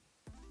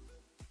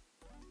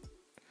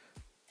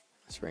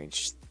 That's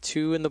range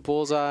 2 in the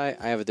bullseye.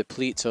 I have a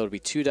deplete, so it'll be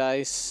 2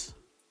 dice.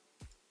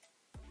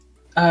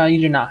 You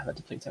do not have a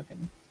deplete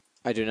token.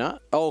 I do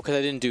not. Oh, because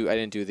I didn't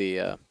do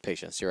the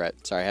patience. You're right.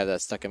 Sorry, I have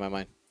that stuck in my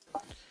mind.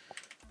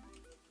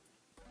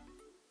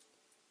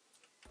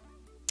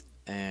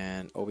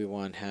 And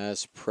Obi-Wan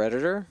has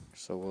Predator,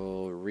 so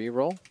we'll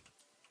re-roll.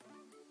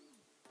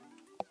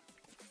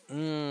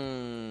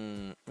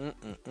 You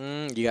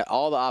got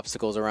all the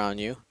obstacles around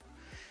you,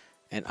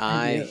 and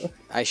I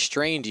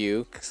strained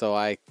you, so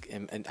I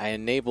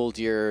enabled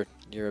your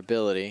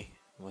ability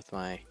with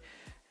my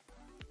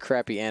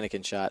crappy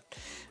Anakin shot.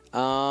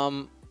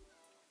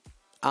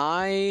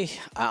 I'm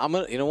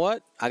gonna. You know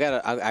what? I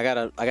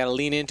gotta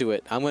lean into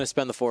it. I'm gonna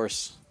spend the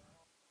force.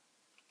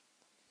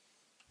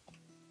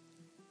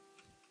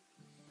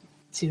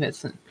 See if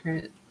it's a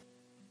crit.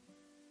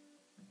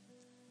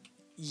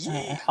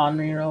 Yeah. Han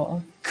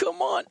reroll.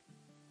 Come on.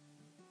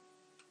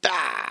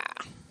 Ah.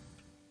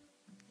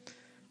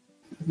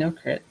 No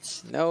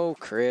crits. No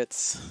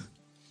crits.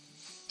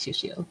 2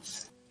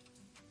 shields.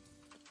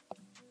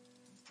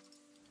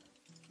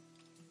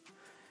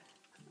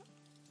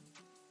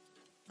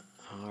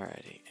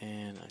 Alrighty,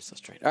 and I'm still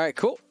strained. All right,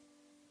 cool.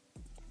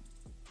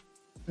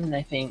 And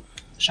I think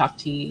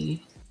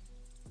Shakti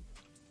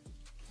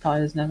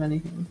probably doesn't have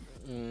anything.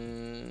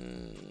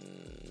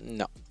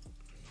 No,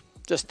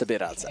 just a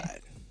bit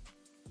outside.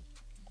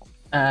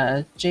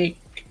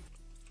 Jake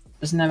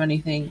doesn't have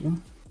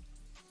anything.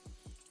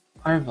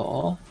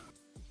 Arvel.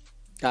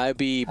 I'd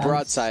be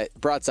broadside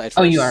first.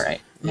 Oh, you are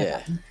right.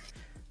 Yeah.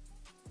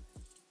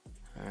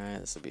 All right,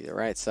 this will be the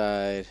right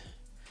side.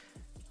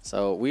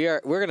 So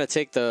we're gonna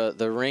take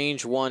the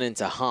range 1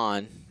 into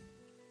Han.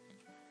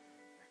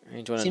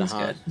 Range 1 Seems into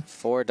Han. good.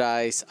 4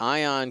 dice,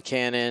 ion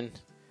cannon.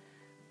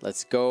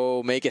 Let's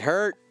go make it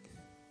hurt.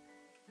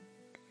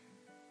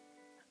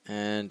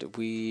 And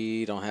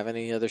we don't have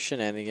any other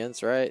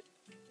shenanigans, right?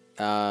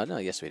 No,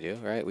 yes we do,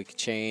 right? We could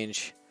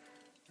change.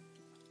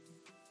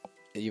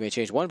 You may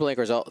change 1 blink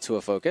result to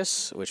a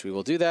focus, which we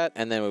will do that,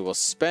 and then we will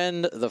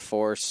spend the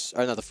force,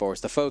 or not the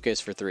force, the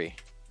focus for 3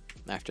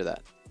 after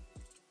that.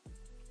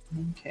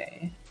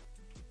 Okay.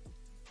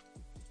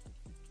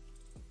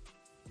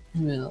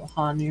 Will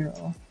Han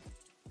reroll.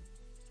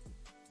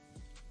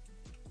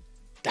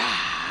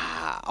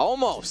 Ah,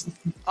 almost.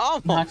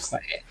 Not Almost.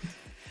 quite.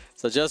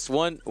 So just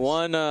one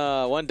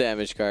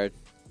damage card.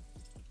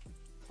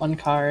 1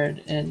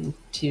 card and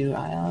 2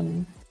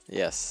 ion.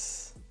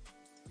 Yes.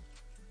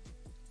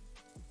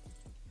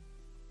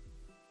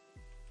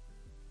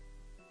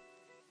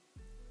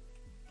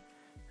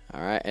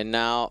 All right, and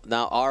now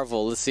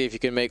Arvel, let's see if you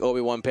can make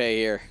Obi-Wan pay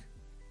here.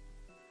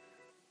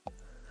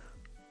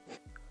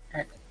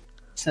 Alright.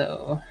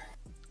 So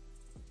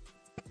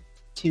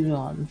 2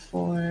 on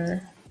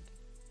 4.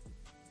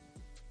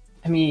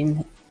 I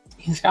mean,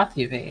 he's got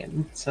the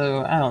evade,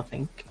 so I don't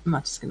think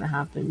much is gonna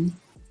happen.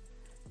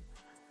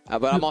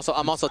 But I'm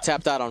also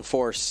tapped out on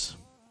force.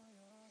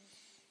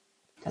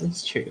 That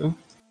is true.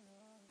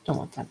 Don't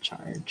want that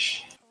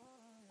charge.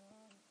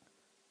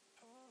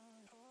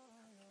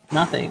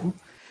 Nothing.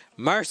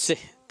 Mercy.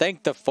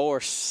 Thank the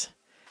force.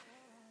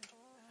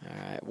 All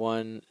right,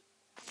 1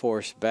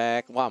 force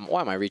back. Why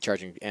am I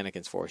recharging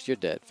Anakin's force? You're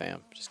dead,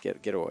 fam. Just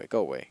get away.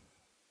 Go away.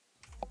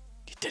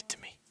 Get dead to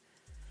me.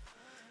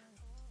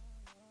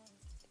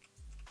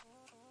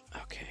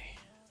 Okay.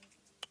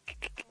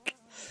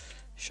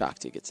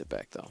 Shakti gets it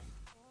back though.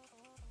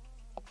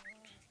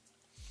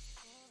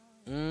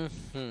 So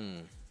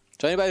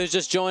anybody who's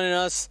just joining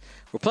us,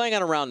 we're playing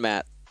on a round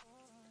mat.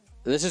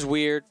 This is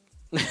weird.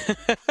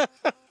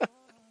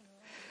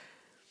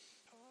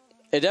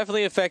 It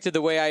definitely affected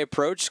the way I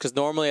approached, because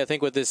normally I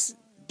think with this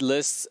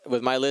list,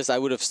 with my list, I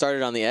would have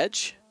started on the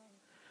edge.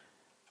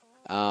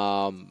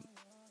 But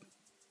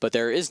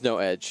there is no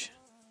edge.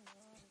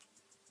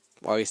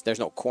 Or at least there's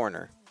no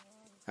corner.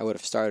 I would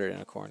have started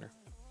in a corner.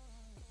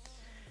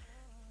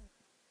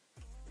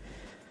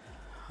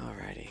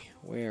 Alrighty,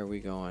 where are we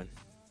going?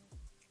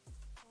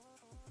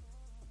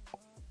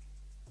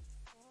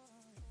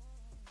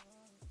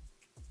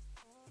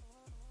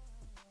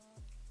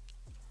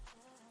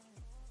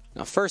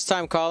 Now, first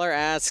time caller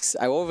asks,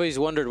 I always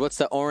wondered what's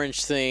the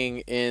orange thing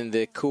in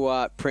the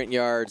Kuat Print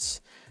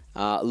Yards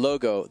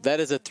logo.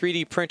 That is a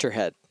 3D printer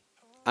head.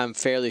 I'm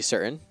fairly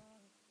certain.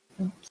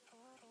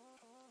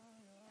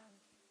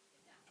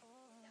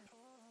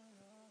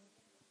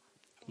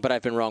 But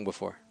I've been wrong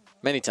before.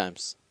 Many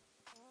times.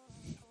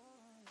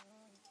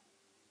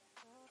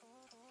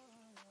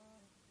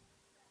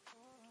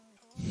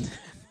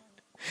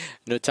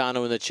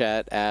 Notano in the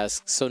chat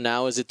asks, so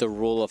now is it the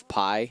rule of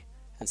pi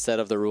instead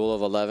of the rule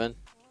of 11?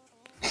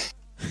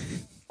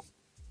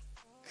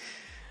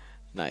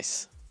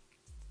 Nice.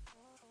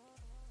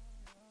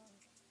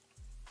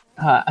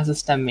 As a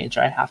STEM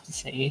major, I have to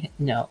say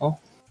no.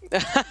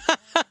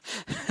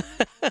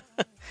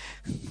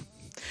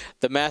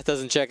 The math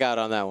doesn't check out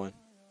on that one.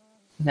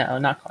 No,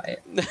 not quite.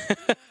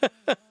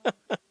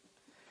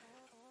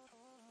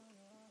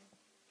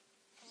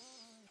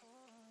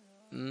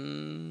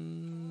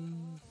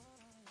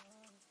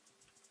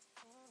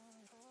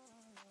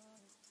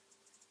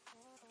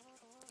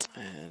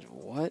 And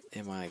what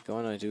am I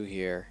going to do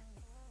here?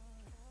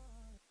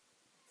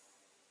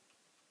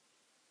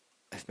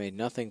 I've made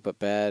nothing but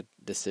bad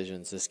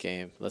decisions this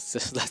game. Let's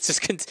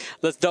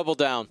double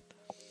down.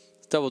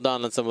 Let's double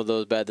down on some of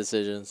those bad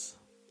decisions.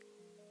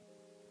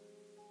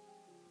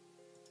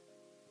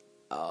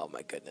 Oh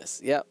my goodness.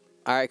 Yep.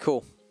 All right,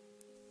 cool.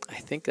 I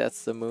think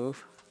that's the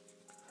move.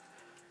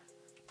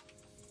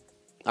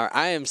 All right,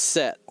 I am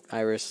set,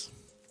 Iris.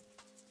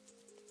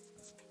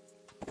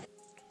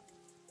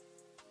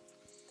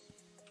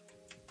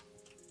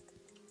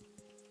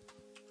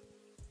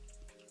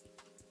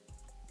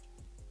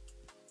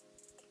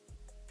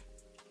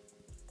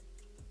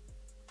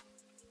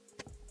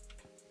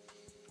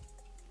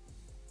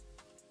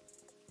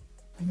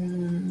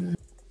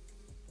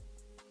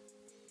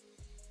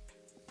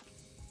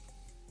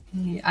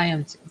 I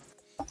am too.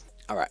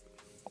 All right.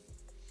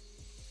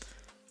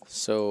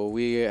 So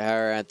we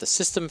are at the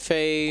system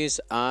phase.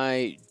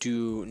 I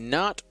do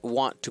not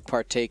want to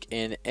partake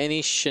in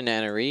any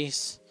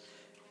shenanigans.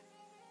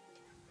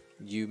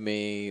 You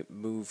may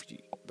move.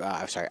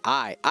 Sorry,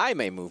 I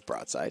may move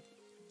broadside.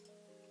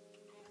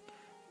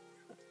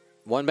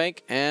 One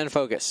bank and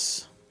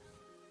focus.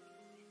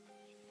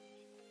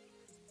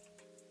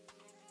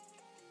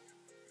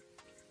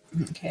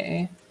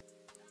 Okay.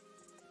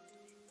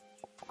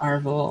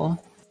 Arvel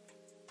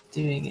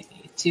doing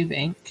a 2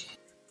 bank.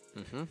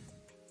 Mm-hmm.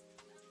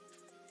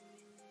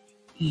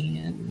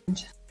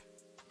 And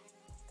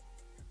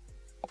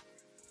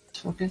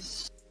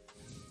focus.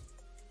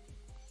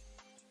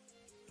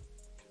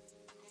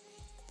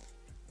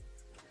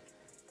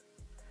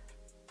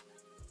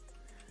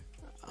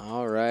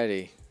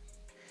 Alrighty.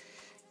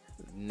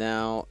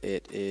 Now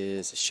it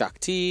is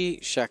Shakti.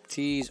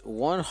 Shakti's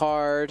 1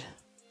 hard.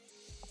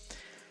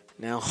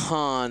 Now,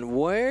 Han,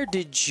 where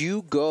did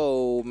you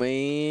go,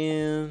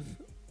 man?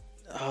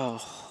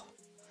 Oh.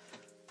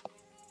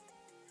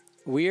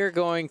 We are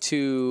going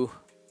to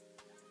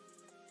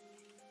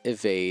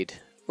evade.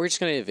 We're just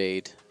going to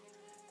evade.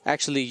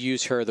 Actually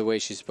use her the way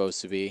she's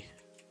supposed to be.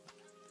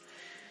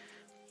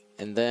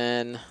 And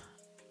then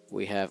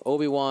we have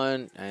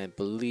Obi-Wan. I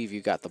believe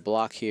you got the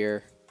block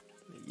here.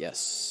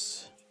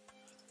 Yes.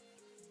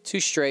 2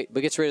 straight,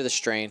 but gets rid of the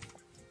strain.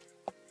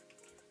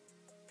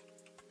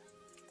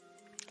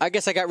 I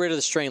guess I got rid of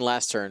the strain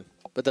last turn,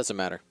 but doesn't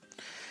matter.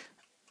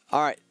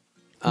 All right.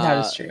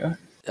 That is true.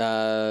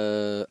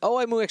 Oh,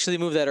 I actually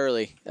moved that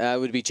early. It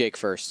would be Jake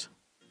first.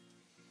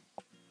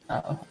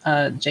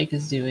 Oh, Jake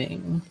is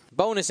doing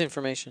Bonus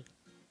information.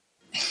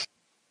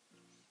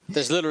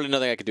 There's literally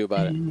nothing I could do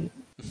about it.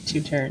 2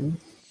 turn.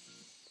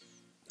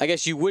 I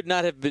guess you would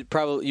not have been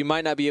you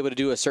might not be able to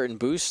do a certain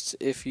boost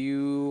if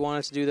you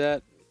wanted to do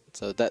that.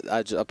 So that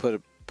I'll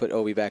put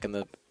Obi back in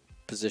the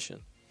position.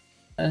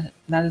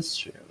 That is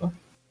true.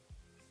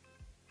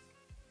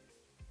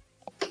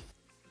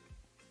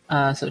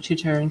 So 2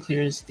 turn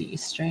clears the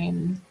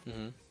strain.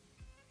 Mm-hmm.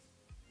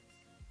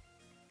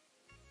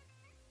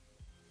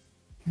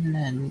 And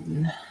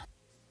then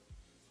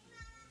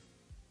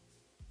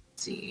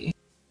let's see.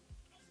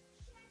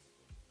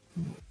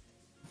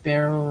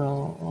 Barrel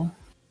roll.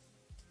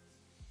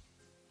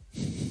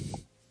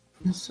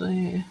 This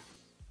way.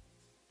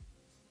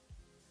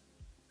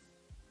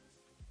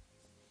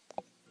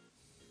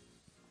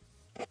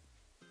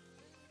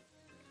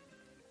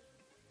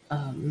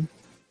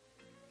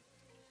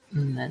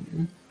 And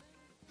then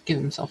give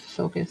himself a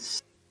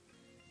focus.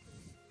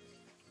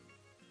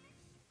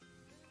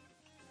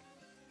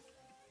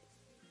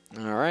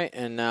 All right,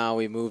 and now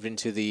we move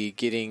into the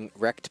getting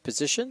wrecked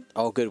position.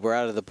 Oh, good, we're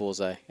out of the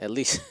bullseye. At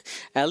least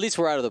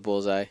we're out of the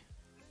bullseye.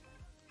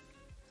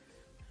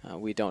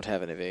 We don't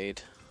have an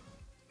evade.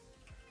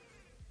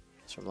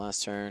 It's from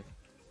last turn.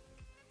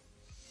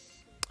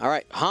 All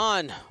right,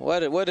 Han. What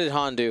did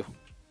Han do?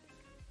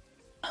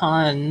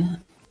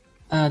 Han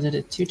did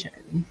a 2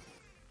 turn.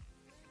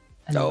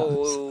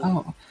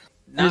 Oh,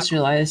 I just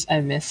realized I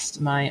missed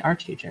my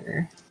R2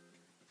 trigger.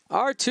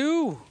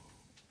 R2.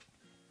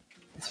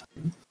 It's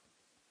fine.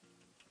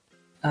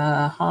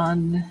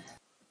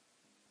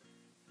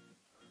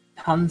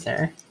 Han's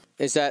there.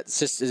 Is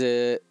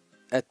it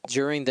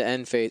during the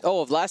end phase?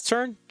 Oh, of last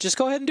turn? Just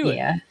go ahead and do it.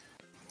 Yeah.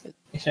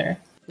 You sure?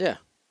 Yeah.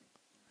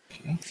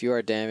 Okay. If you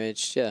are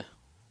damaged, yeah.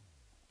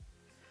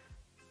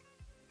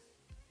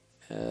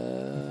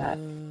 That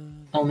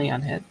only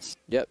on hits.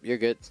 Yep, you're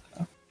good.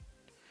 So.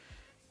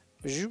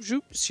 Zoop,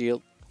 zoop,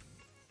 shield.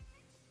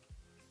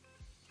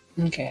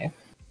 Okay.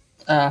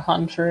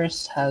 Han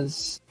first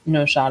has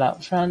no shot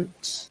out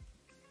front.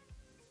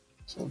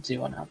 So we'll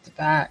do one out the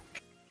back.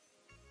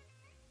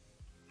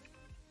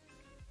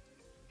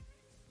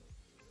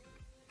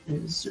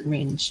 Is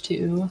range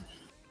 2.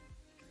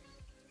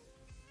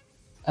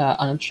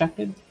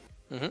 Unobstructed.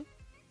 Mm-hmm.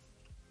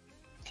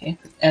 Okay.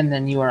 And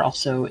then you are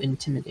also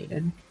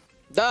intimidated.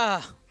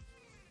 Ah!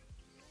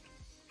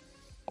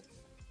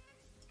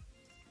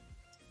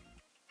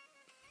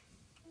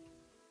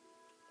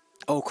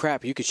 Oh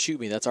crap, you could shoot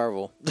me. That's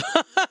Arvel.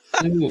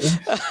 Ooh.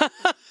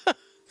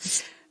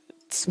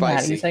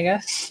 Spicy. Natties, I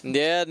guess.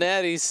 Yeah,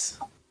 natties.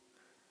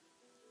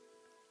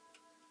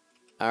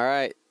 All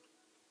right.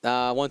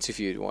 1, 2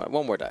 feud.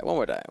 One more die. One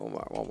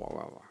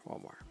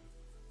more.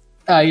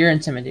 You're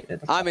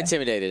intimidated. I'm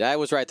intimidated. I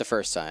was right the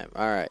first time.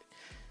 All right.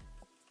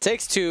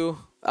 Takes 2.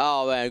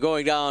 Oh man,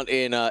 going down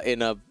in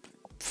a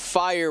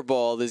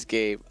fireball this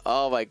game.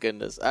 Oh my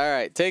goodness. All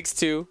right, takes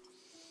 2.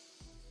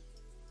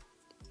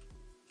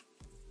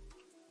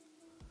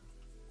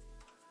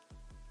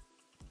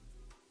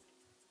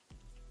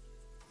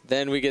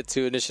 Then we get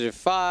to initiative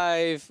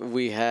 5.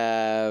 We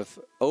have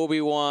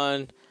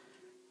Obi-Wan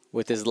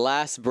with his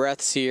last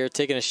breaths here,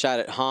 taking a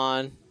shot at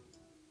Han.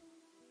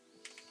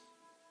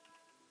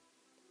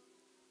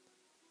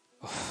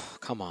 Oh,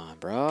 come on,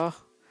 bro.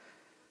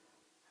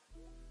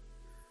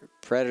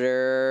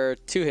 Predator,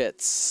 2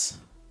 hits.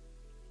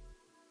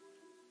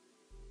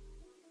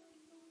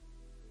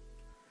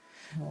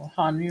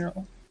 Han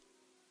reroll.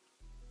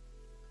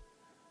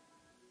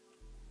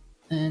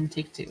 And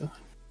take 2.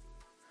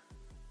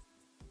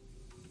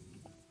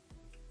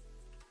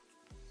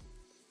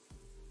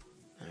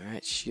 All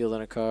right, shield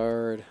on a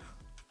card.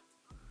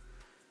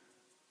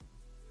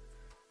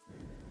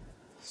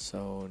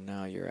 So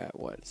now you're at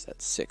what? Is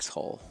that 6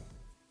 hull?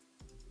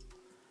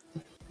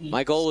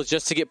 My goal is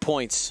just to get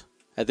points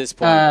at this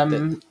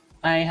point.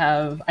 I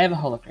have a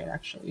hull upgrade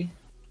actually.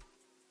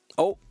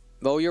 Oh,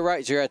 you're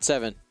right. You're at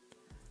 7.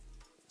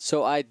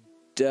 So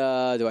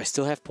do I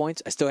still have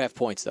points? I still have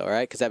points though,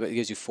 right? Because that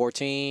gives you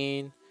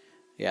 14.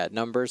 Yeah,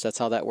 numbers. That's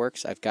how that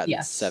works. I've got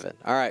 7.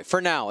 All right,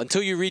 for now,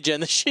 until you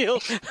regen the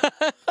shield.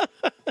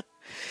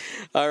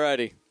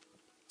 Alrighty.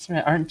 So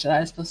aren't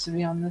Jedi supposed to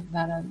be on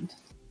that end?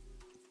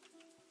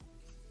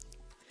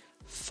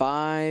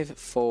 5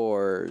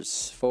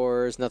 4s.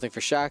 4s. Nothing for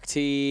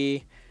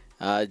Shakti.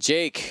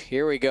 Jake,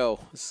 here we go.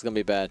 This is gonna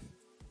be bad.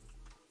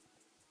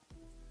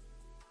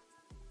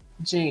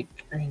 Jake,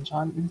 range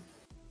on.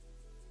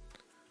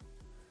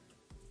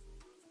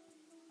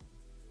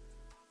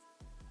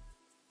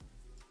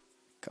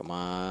 Come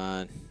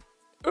on.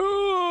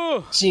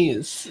 Ooh!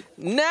 Jeez.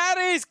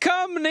 Natties,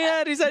 come,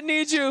 Natties, I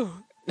need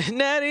you.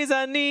 Natties,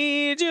 I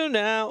need you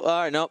now.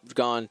 All right, nope,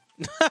 gone.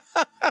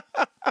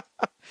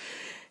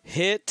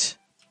 Hit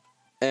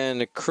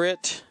and a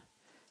crit.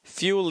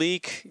 Fuel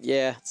leak.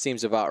 Yeah,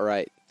 seems about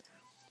right.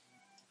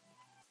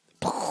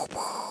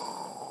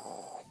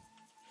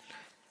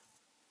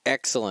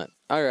 Excellent.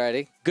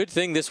 Alrighty. Good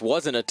thing this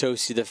wasn't a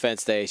Toasty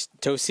defense day.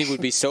 Toasty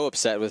would be so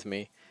upset with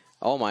me.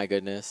 Oh my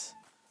goodness.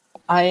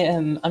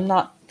 I'm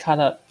not caught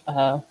up.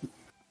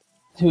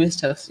 Who is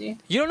Toasty?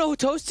 You don't know who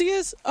Toasty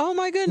is? Oh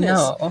my goodness.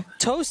 No.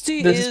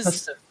 Toasty This is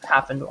supposed to have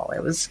happened while I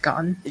was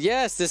gone.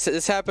 Yes,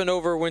 this happened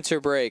over winter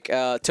break.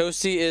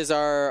 Toasty is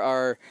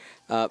our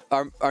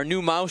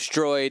new mouse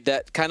droid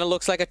that kind of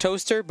looks like a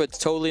toaster, but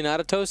totally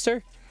not a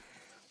toaster.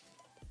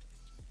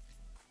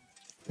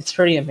 It's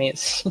pretty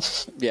amazing.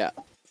 Yeah.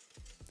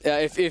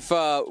 If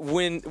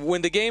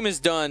when the game is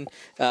done,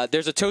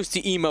 there's a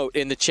Toasty emote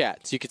in the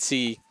chat, so you could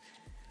see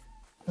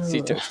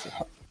Toasty.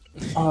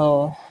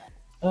 Oh,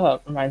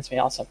 it reminds me.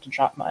 I also have to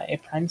drop my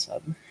Prime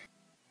sub.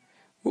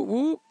 Whoop,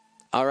 whoop.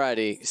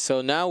 Alrighty,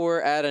 so now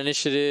we're at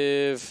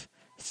initiative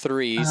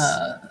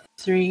 3s.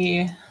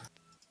 3.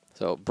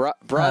 So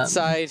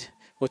broadside,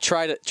 we'll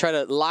try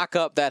to lock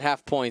up that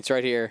half points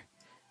right here,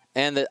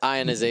 and the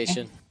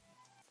ionization.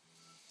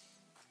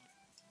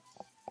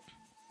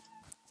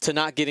 To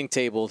not getting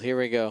tabled. Here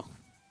we go.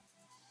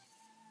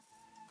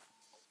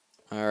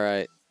 All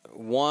right.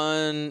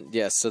 1.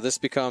 Yes, so this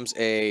becomes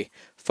a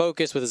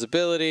focus with his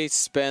ability.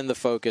 Spend the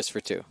focus for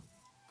 2.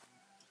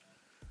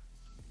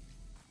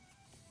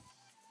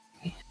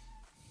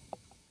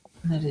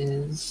 That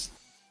is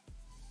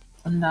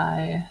 1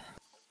 die.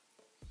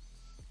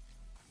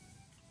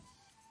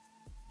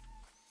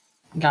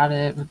 Got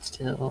it, but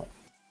still.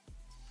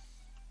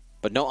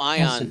 But no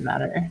Doesn't ion.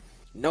 matter.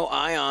 No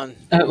ion.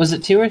 Was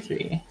it 2 or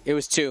 3? It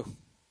was 2.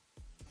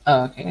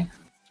 Oh, okay.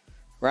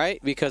 Right?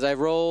 Because I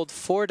rolled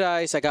 4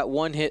 dice. I got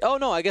 1 hit. Oh,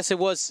 no, I guess it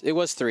was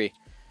 3.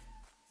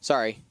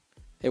 Sorry.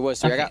 It was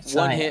 3. Okay, I got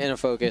so 1 hit and a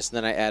focus, and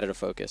then I added a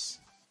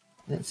focus.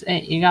 That's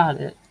it. You got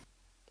it.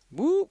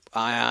 Whoop.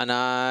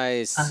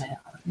 Ionize.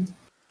 Ion.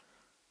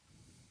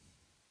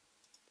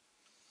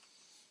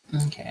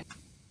 Okay.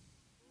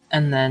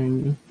 And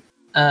then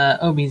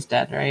Obi's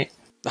dead, right?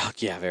 Oh,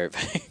 yeah, very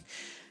bad.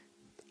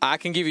 I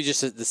can give you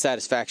just the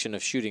satisfaction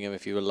of shooting him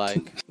if you would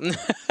like.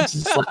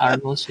 Just let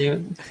Arbol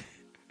shoot.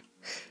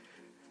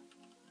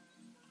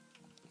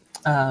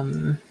 Yeah.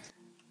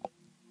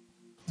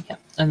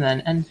 And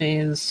then end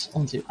phase,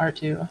 we'll do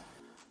R2.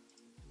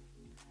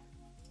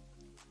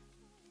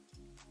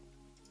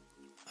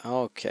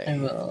 Okay. I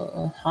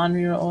will Han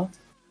reroll.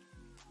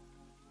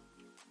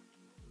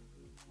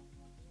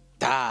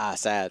 Ah,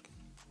 sad.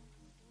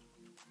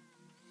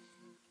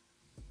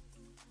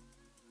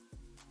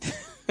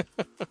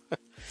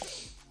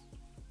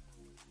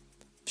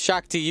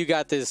 Shakti, you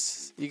got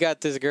this. You got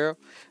this, girl.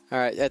 All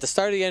right. At the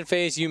start of the end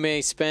phase, you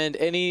may spend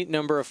any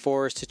number of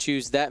 4s to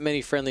choose that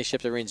many friendly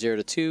ships that range 0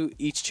 to 2.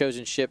 Each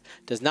chosen ship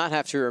does not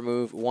have to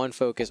remove 1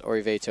 focus or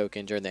evade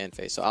token during the end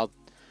phase. So I'll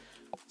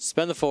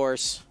spend the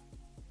 4s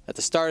at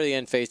the start of the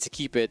end phase to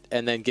keep it,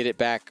 and then get it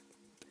back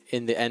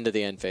in the end of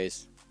the end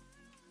phase.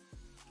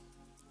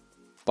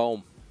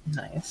 Boom.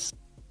 Nice.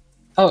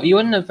 Oh, you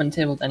wouldn't have been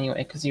tabled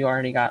anyway because you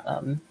already got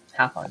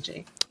half on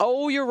Jake.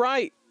 Oh, you're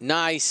right.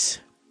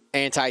 Nice.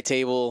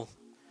 Anti-table.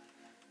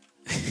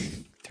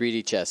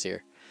 3D chess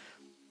here.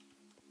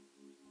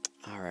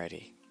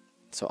 Alrighty.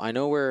 So I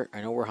know where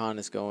Han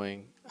is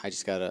going. I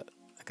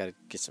gotta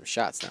get some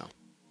shots now.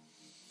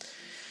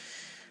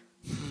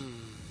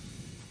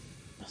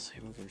 So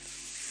moving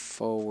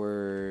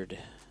forward.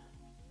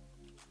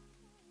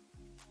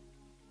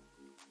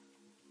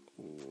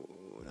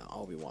 Ooh, no,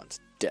 Obi-Wan's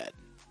dead.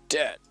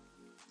 Dead.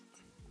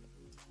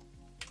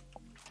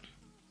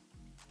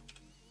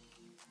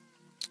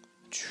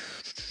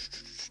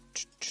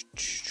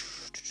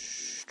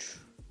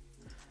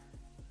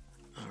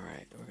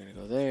 Alright, we're gonna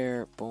go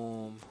there. Boom.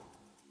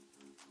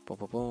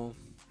 Boom, boom, boom.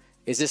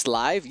 Is this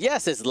live?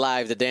 Yes, it's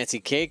live. The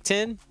Dancing Cake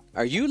Tin.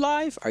 Are you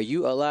live? Are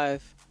you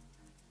alive?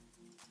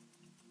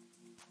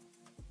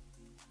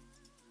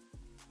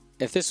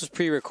 If this was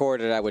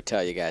pre-recorded, I would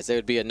tell you guys. There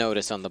would be a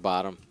notice on the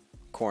bottom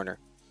corner,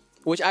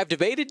 which I've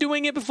debated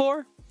doing it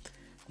before,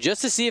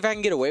 just to see if I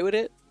can get away with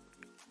it.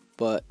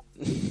 But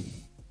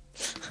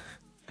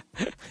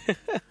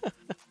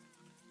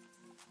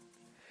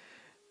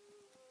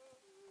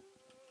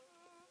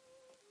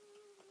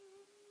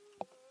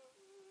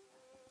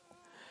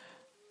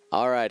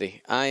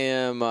alrighty, I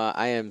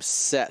am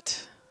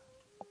set.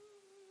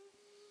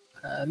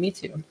 Me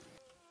too.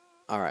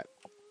 All right.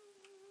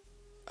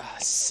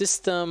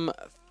 System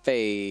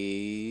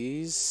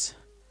phase.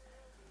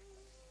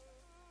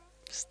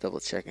 Just double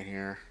checking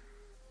here.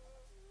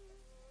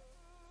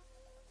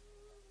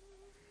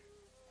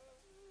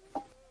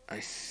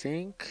 I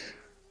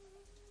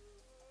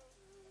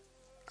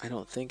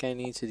don't think I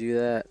need to do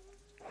that.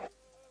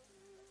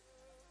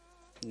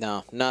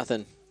 No,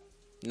 nothing.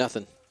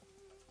 Nothing.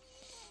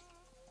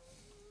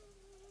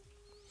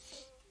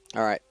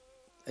 All right.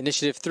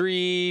 Initiative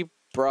 3,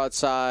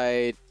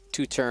 broadside,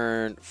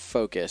 2-turn,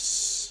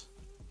 focus.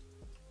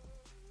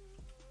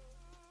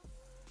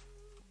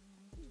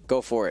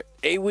 Go for it.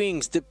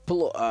 A-wings,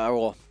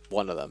 well,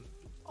 one of them.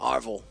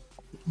 Arvel.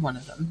 One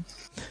of them.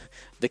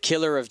 The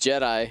killer of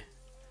Jedi.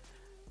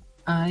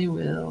 I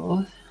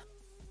will.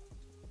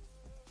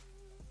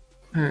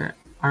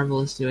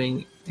 Arvel is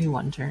doing a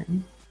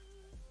 1-turn.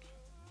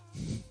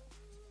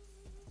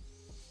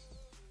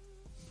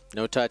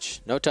 No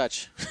touch. No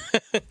touch.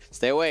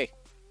 Stay away.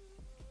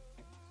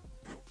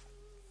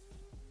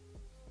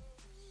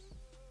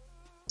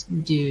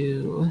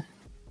 Do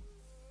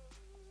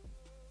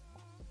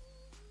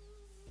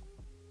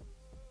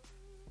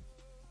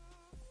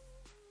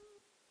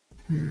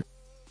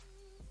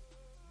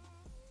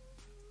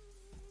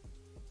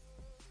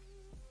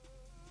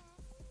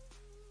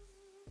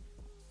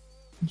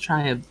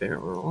try a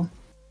barrel roll.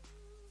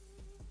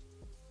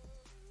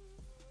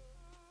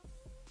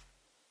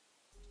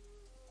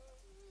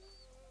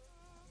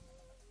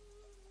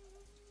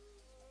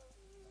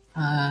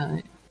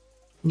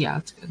 Yeah,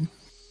 that's good.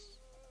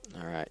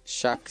 All right.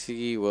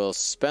 Shakti will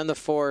spend the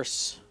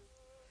force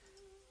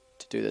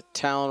to do the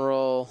talon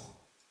roll.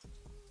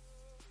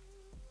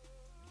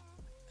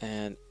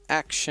 And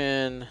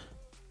action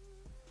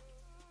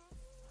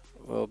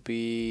will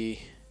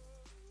be...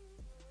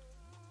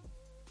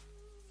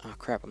 Oh,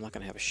 crap. I'm not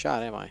going to have a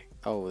shot, am I?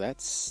 Oh, that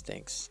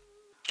stinks.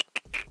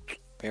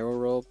 Barrel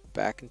roll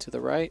back into the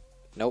right.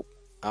 Nope.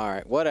 All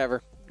right.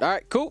 Whatever. All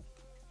right. Cool.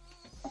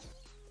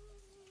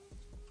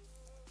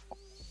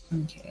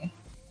 Okay.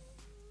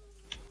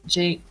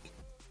 Jake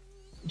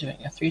doing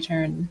a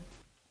 3-turn.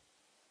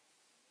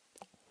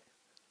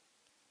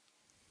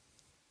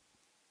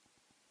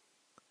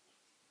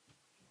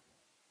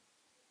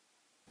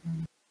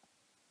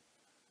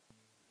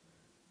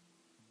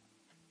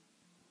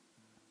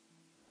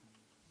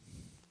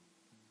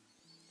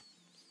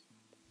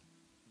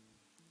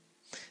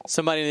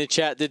 Somebody in the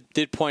chat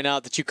did point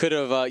out that you could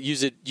have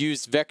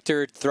used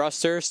vector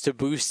thrusters to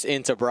boost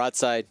into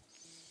broadside.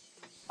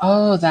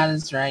 Oh, that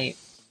is right.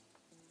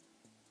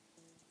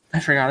 I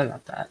forgot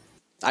about that.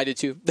 I did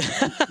too.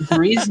 The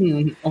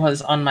reason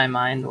was on my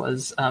mind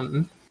was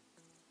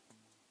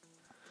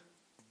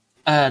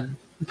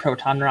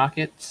proton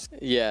rockets.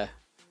 Yeah.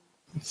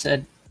 It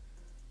said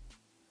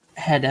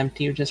head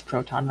empty or just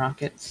proton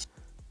rockets.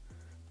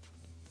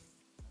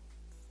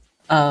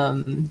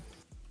 Let's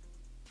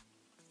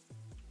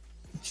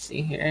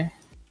see here.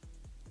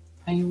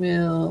 I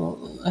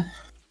will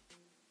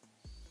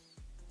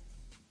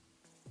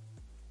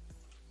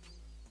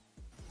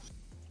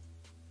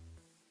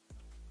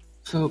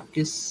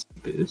focus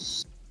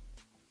boost.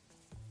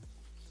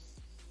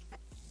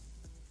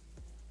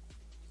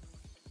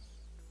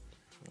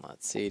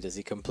 Let's see. Does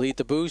he complete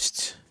the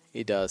boost?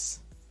 He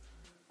does.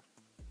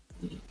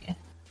 Yeah.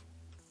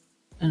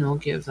 And we'll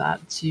give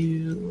that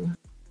to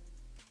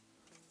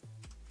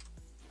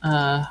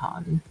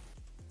Han.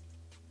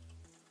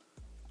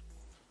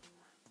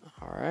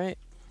 All right.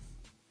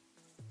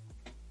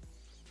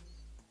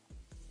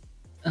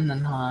 And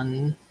then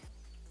Han.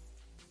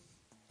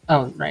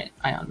 Oh, right.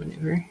 Ion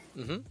maneuver.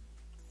 Mm-hmm.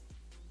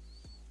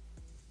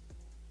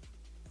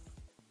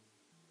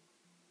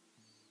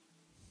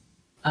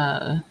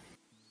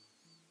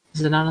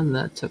 Is it not on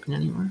the token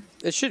anymore?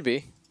 It should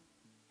be.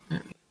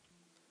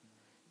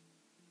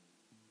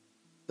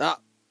 Ah.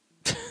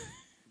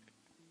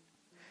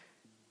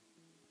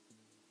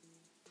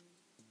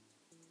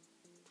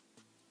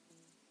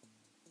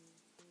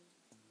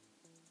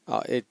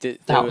 Oh, it did.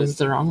 That was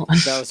the wrong one.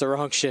 That was the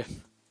wrong ship.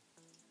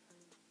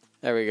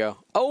 There we go.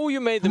 Oh, you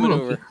made the He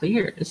maneuver.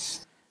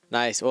 clears.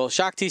 Nice. Well,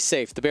 Shakti's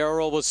safe. The barrel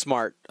roll was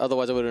smart.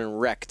 Otherwise, I would have been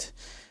wrecked.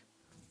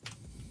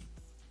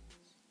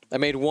 I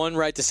made one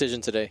right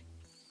decision today.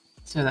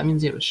 So that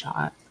means you have a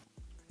shot.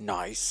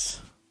 Nice.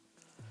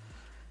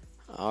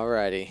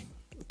 Alrighty.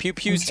 Pew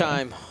pew's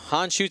time.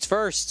 Han shoots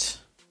first.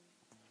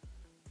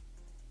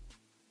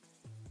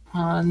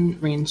 Han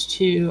range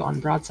 2 on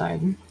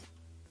broadside.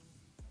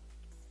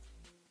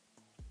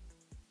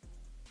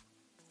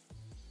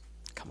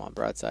 Come on,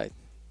 broadside.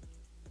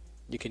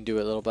 You can do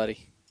it, little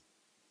buddy.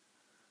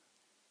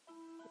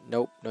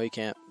 Nope, no you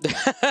can't.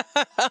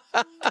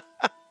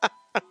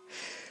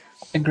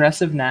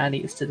 Aggressive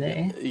natties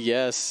today.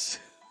 Yes.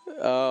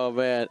 Oh,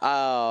 man.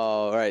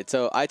 Oh, right.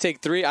 So I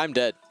take 3. I'm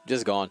dead.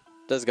 Just gone.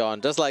 Just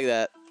gone. Just like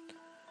that.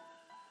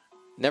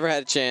 Never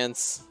had a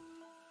chance.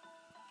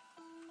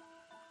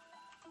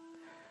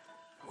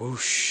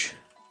 Whoosh.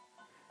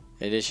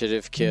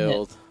 Initiative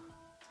killed.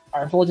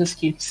 Arvel just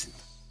keeps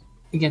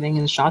getting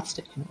his shots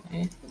taken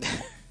away. He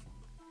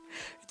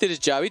did his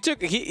job.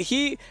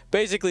 He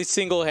basically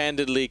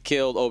single-handedly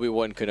killed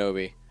Obi-Wan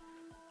Kenobi.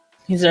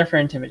 He's there for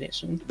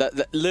intimidation.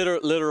 That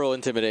literal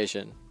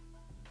intimidation.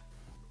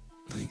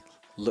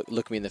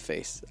 Look me in the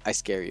face. I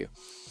scare you.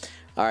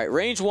 All right,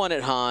 range 1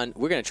 at Han.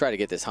 We're going to try to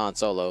get this Han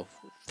Solo.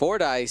 4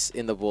 dice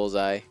in the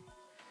bullseye.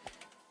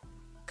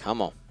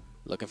 Come on.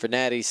 Looking for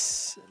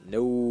natties.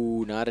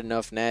 No, not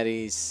enough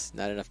natties.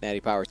 Not enough natty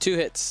power. 2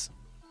 hits.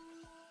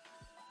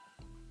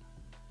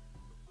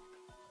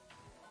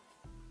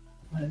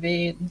 One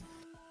evade.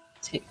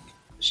 Take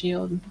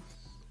shield.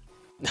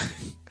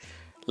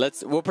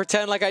 We'll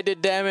pretend like I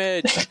did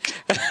damage.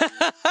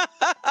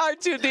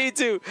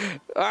 R2D2.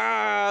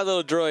 Ah,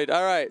 little droid.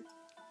 All right.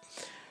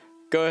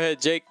 Go ahead,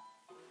 Jake.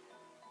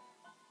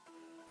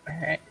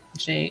 Alright,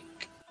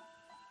 Jake.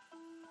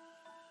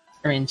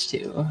 Range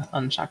 2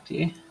 on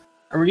Shakti.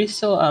 Are we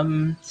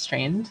still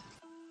strained?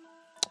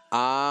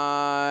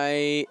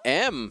 I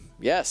am.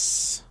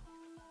 Yes.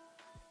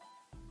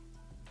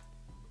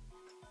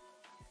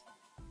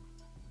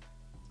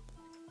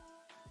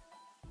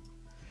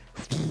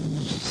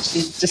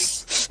 She's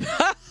just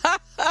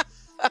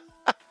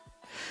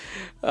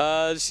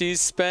she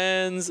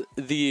spends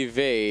the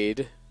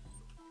evade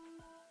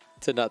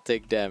to not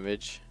take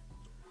damage.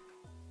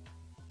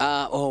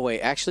 Oh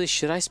wait, actually,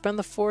 should I spend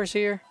the force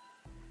here?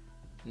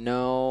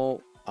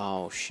 No.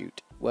 Oh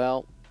shoot.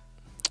 Well,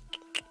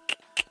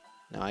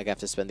 no, I have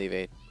to spend the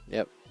evade.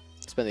 Yep,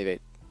 spend the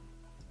evade.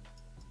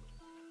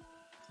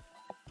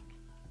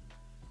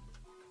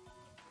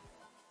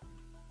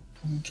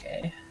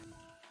 okay.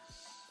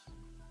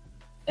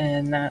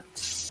 And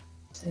that's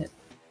it.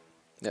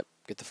 Yep,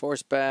 get the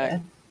force back. Yeah.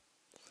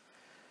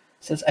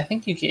 Says, I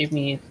think you gave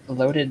me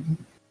loaded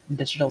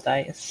digital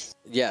dice.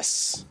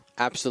 Yes,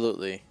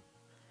 absolutely.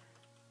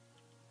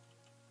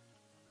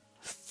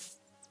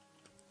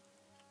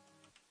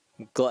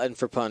 Glutton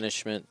for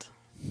punishment.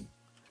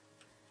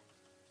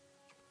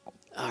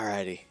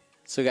 Alrighty.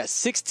 So we got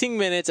 16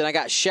 minutes, and I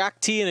got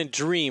Shakti and a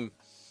dream.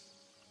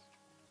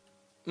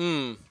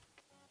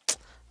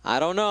 I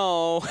don't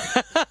know.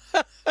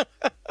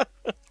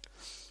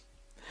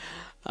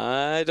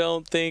 I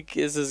don't think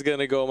this is going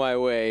to go my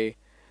way.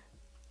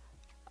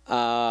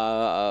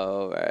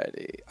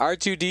 Alrighty.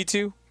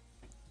 R2D2?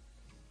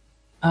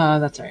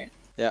 That's alright.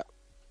 Yeah.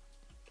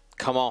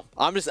 Come on.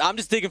 I'm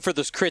just digging for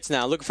those crits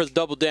now. Looking for the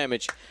double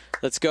damage.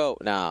 Let's go.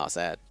 No,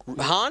 sad.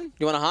 Han?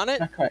 You want to Han it?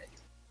 Not quite.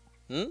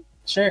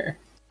 Sure.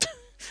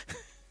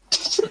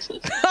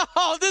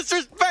 Oh,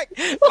 disrespect!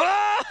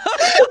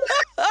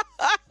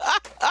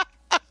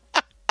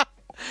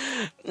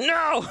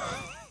 No!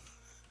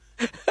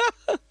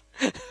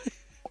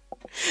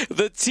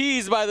 The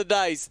tease by the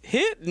dice.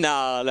 Hit?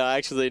 No,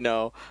 actually,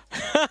 no.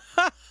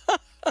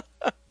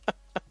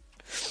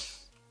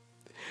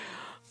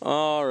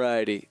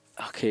 Alrighty.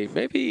 Okay,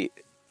 maybe...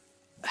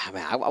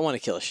 I want to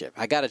kill a ship.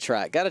 I gotta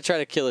try. Gotta try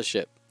to kill a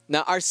ship.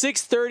 Now, our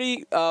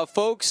 6:30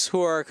 folks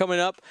who are coming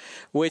up,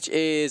 which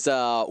is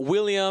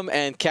William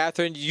and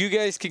Catherine, you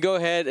guys can go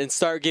ahead and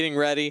start getting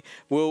ready.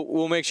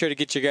 We'll make sure to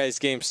get your guys'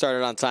 game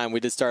started on time. We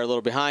did start a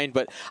little behind,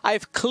 but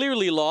I've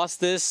clearly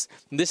lost this.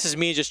 This is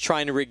me just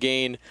trying to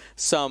regain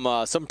some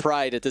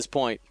pride at this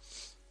point.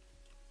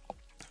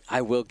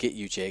 I will get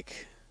you,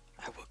 Jake.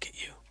 I will get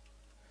you.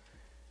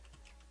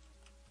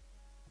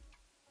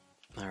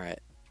 All right.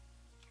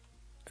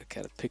 I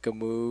gotta pick a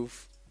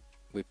move.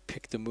 We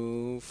picked a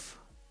move.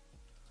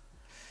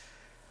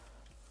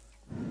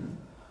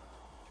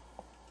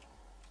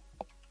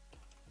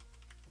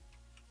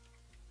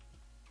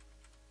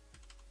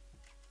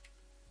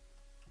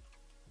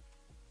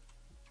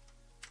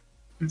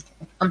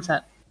 I'm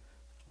set.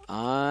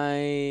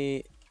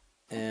 I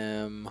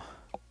am...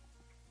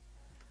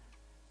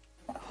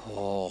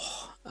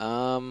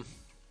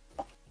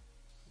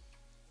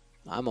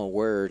 I'm a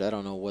word. I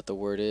don't know what the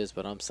word is,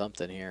 but I'm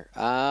something here.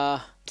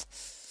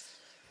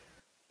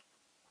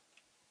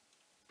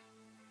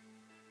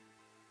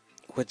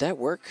 Would that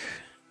work?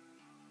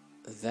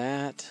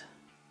 That...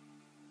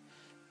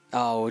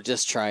 Oh,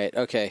 just try it.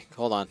 Okay,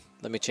 hold on.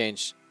 Let me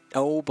change.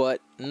 Oh,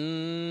 but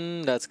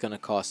that's gonna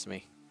cost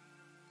me.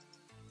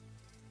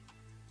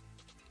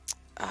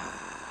 All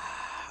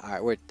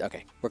right, we're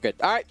good.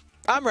 All right,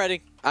 I'm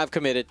ready. I've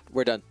committed.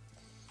 We're done.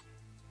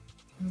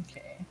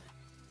 Okay.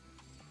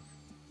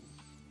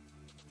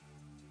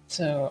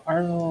 So,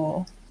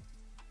 Arnold...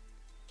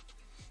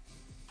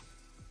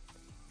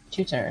 It's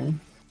your turn.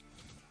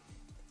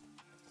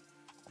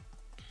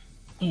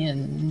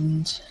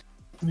 And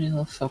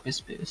we'll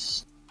focus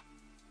boost.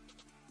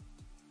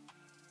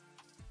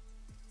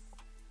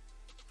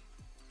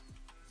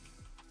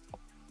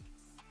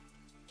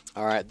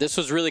 All right, this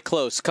was really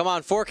close. Come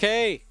on,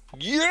 4K.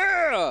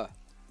 Yeah!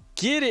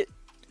 Get it.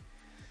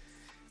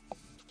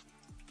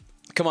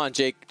 Come on,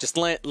 Jake. Just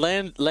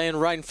land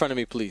right in front of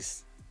me,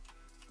 please.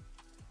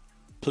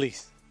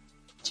 Please.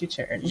 2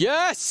 turns.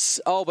 Yes!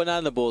 Oh, but not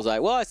in the bullseye.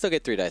 Well, I still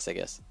get 3 dice, I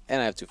guess.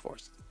 And I have 2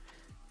 4s.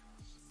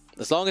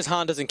 As long as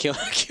Han doesn't kill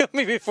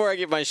me before I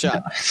get my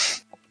shot.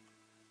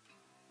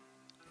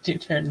 2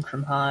 turn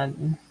from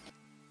Han.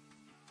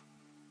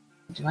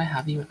 Do I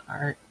have you an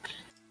arc?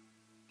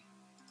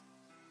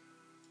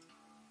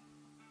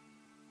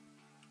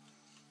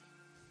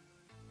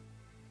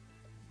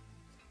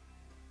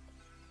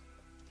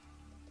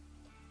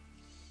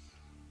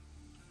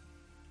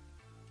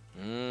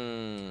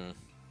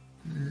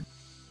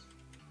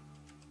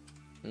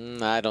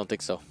 I don't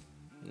think so.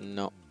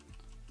 No.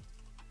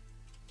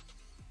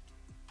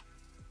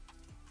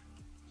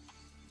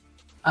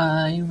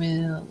 I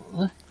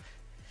will.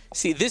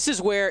 See, this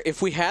is where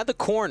if we had the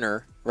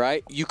corner,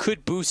 right, you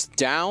could boost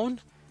down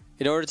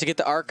in order to get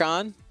the arc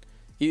on.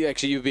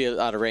 You'd be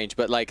out of range,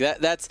 but like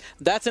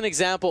that's an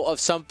example of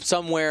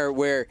somewhere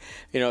where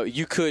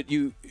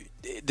the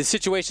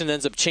situation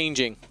ends up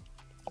changing.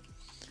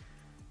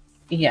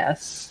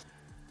 Yes.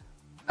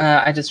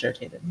 I just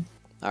rotated.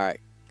 All right.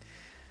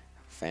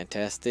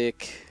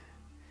 Fantastic.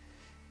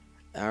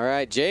 All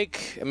right,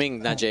 Jake. I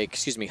mean, not Jake.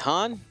 Excuse me,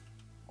 Han.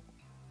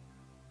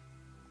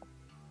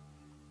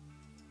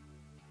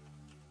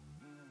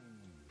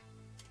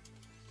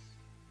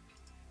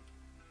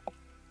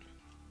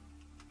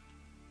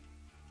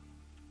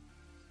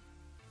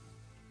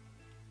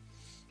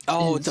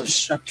 Oh, it's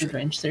obstructed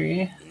range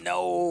 3.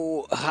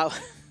 No. How?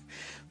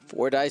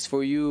 4 dice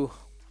for you.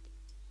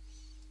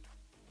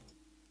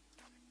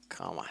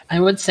 Come on. I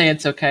would say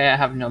it's okay. I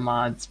have no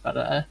mods, but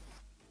it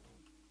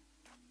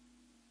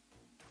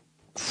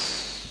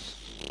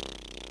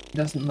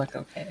doesn't look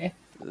okay.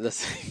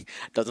 This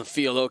doesn't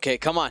feel okay.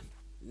 Come on.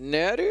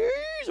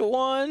 There's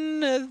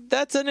 1.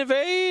 That's an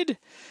evade.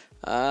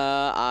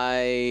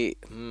 I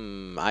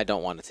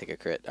don't want to take a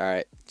crit. All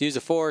right. Use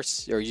a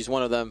force or use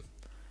one of them.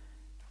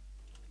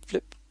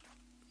 Flip.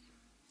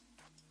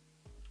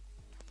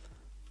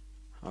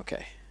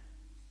 Okay.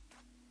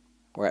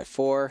 We're at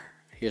 4.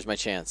 Here's my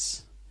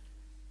chance.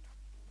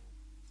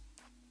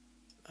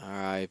 All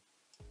right.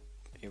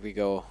 Here we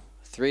go.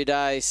 3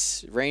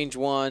 dice. Range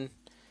 1.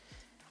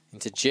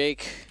 Into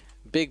Jake.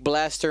 Big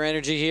blaster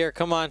energy here.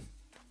 Come on.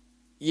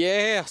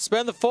 Yeah.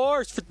 Spend the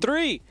force for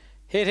 3.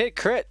 Hit,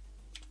 crit.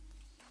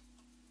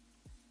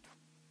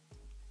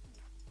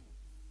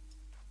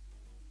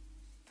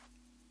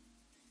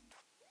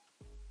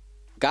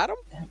 Got him?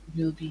 That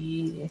will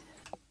be...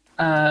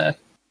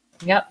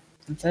 Yep.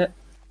 That's it.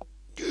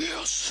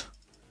 Yes.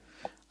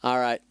 All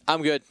right.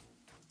 I'm good.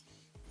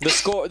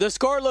 The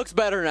score looks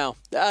better now.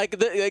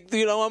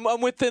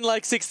 I'm within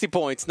like 60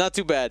 points. Not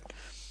too bad.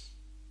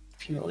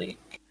 Fuel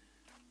leak.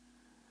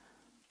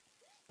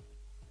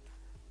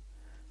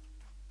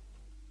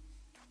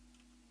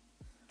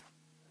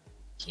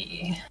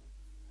 Okay.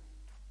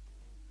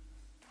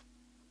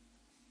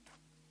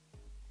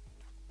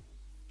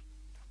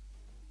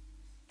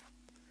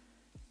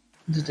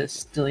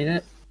 Just delete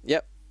it?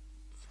 Yep.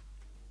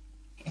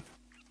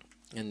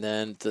 And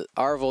then the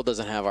Arvel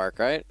doesn't have arc,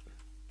 right?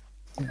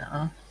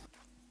 No.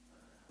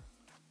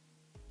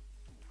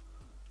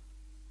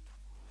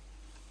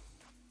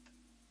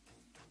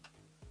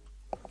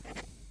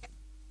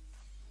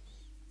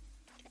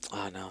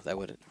 Oh no, that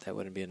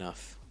wouldn't be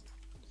enough.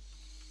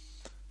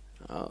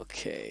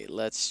 Okay,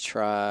 let's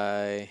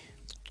try.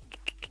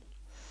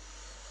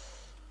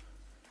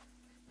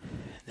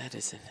 That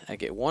isn't. I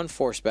get 1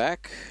 force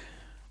back.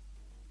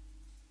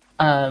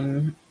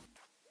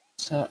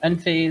 So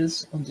end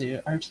phase, we'll do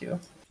R2.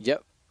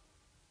 Yep.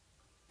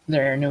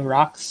 There are no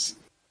rocks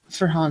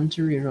for Han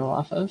to reroll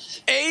off of.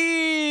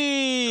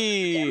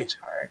 Hey! Damage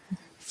card.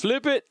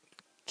 Flip it.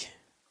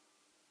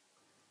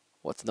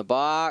 What's in the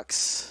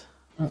box?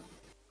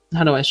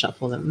 How do I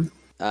shuffle them?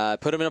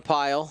 Put them in a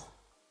pile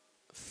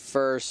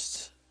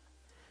first.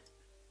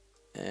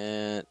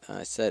 And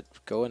I said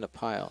go in a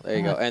pile. There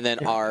you go. And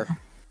then R.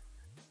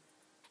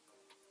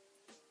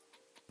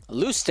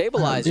 Loose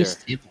stabilizer. Loose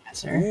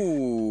stabilizer.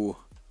 Ooh.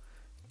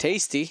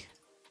 Tasty.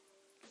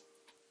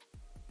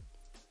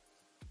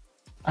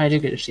 I do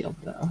get a shield,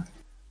 though.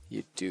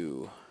 You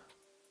do.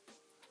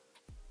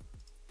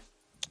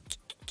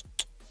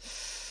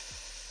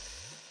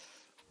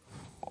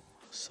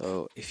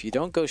 So if you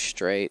don't go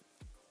straight,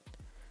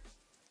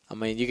 I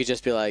mean, you could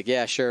just be like,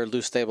 yeah, sure,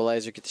 loose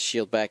stabilizer, get the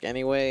shield back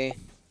anyway.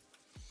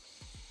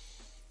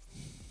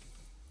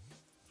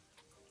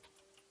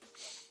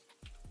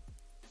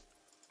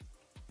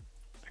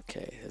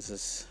 Okay, this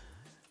is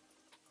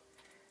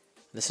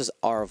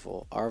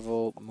Arvel.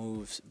 Arvel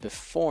moves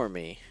before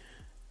me.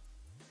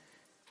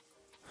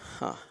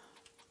 Huh.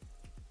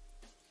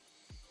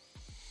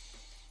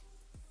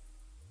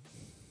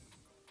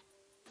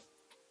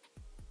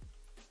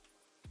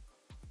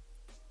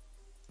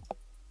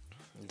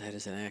 That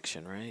is an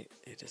action, right?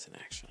 It is an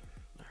action.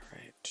 All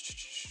right.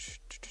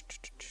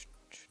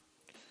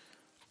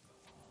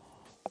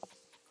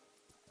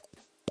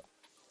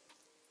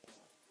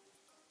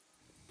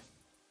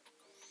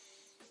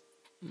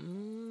 All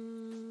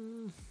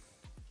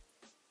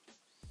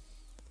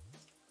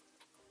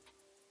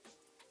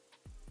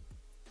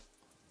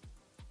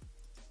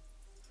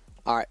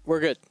right, we're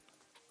good.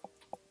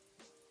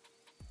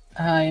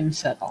 I'm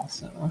set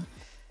also.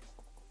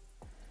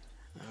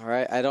 All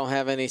right, I don't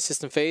have any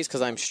system phase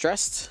because I'm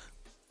stressed.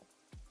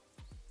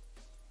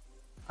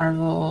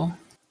 Arvel,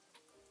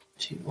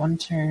 to 1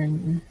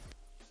 turn.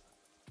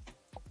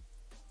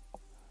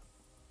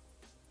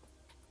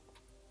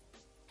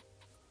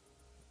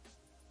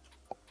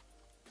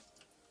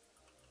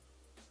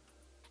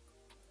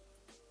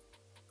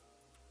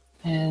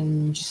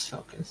 And just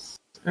focus.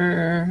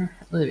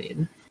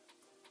 Evade.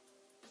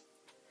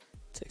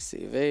 Takes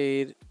the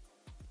evade.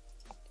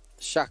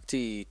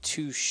 Shakti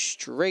 2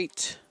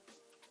 straight.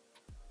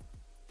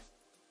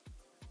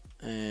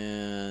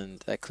 And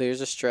that clears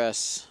the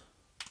stress.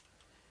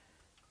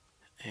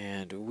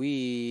 And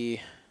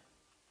we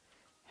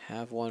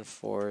have 1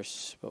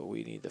 force, but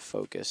we need to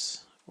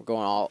focus. We're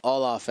going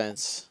all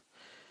offense.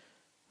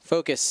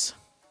 Focus.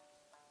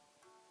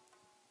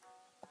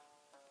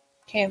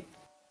 Okay.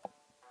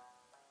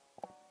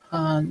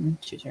 On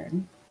 2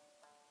 turn.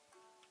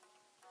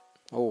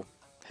 Oh,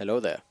 hello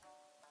there.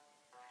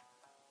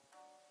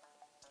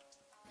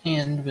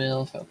 And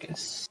we'll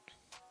focus.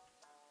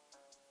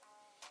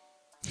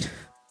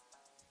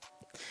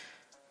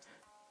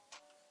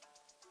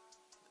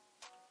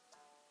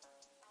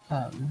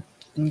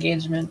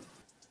 Engagement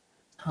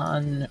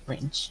on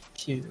range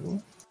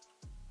 2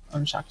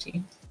 on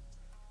Shakti.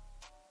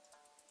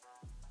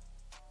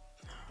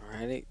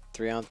 Alrighty,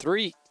 3 on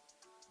 3.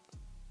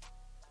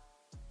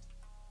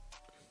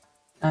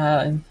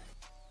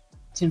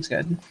 Seems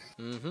good.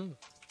 Mm-hmm.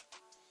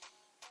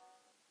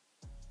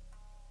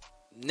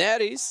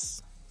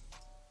 Natties.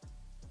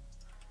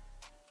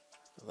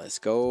 Let's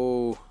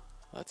go.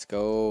 Let's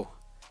go.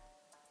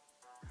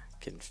 I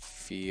can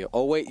feel.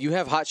 Oh wait, you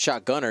have Hot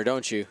Shot Gunner,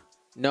 don't you?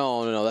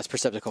 No. That's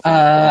Perceptical.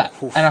 I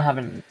don't have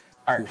an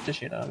arc to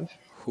shoot out of.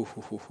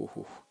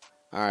 All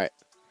right.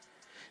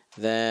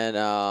 Then,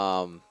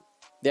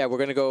 yeah, we're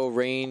gonna go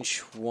range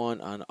 1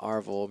 on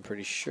Arvel. I'm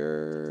pretty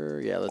sure.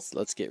 Yeah,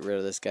 let's get rid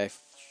of this guy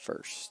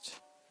first.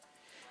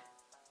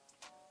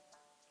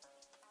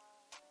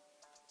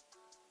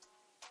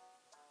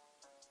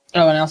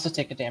 Oh, and I also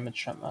take a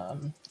damage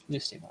from new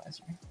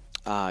stabilizer.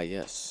 Ah,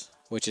 yes.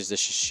 Which is the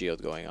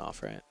shield going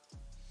off, right?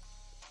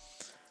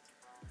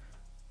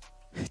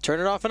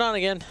 Turn it off and on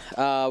again.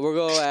 We'll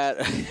go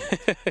at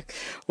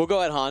we'll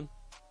go at Han.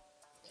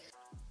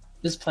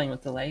 Just playing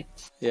with the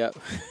light. Yep.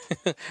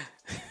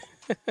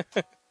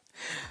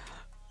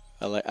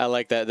 I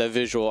like that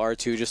visual.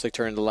 R2 just like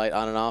turning the light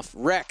on and off.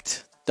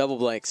 Wrecked. Double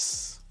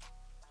blanks.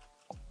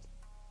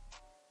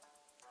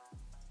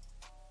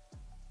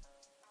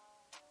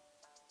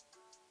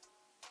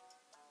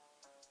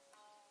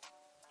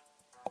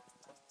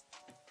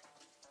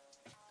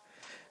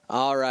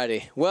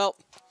 Alrighty. Well,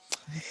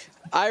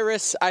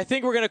 Iris, I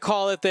think we're gonna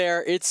call it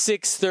there. It's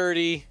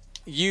 6:30.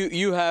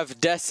 You have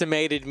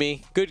decimated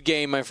me. Good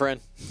game, my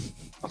friend.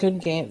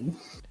 Good game.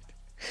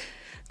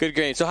 Good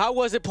game. So how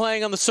was it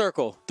playing on the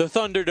circle, the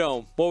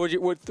Thunderdome? What were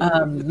your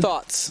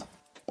thoughts?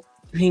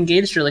 We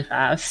engaged really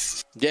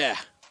fast. Yeah.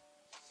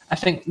 I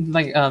think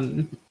like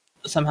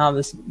somehow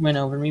this went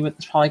over me, but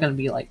it's probably gonna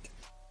be like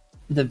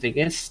the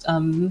biggest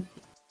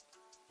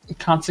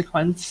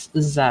consequence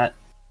is that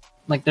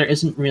like there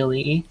isn't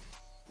really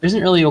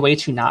a way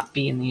to not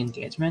be in the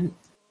engagement.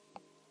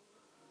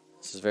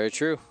 This is very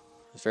true.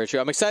 It's very true.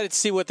 I'm excited to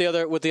see what the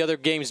other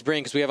games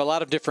bring because we have a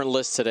lot of different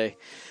lists today.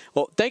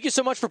 Well, thank you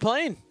so much for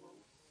playing.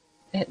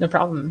 No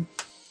problem.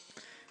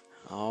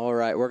 All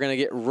right, we're gonna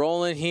get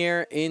rolling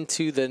here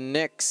into the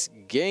next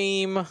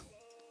game.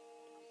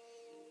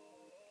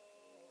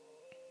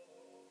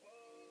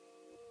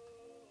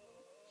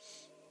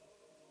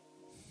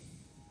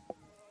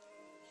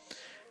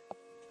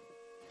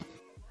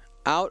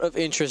 Out of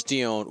interest,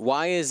 Dion,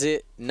 why is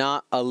it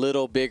not a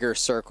little bigger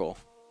circle?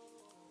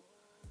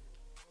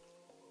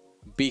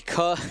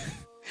 Because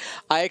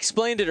I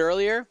explained it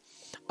earlier.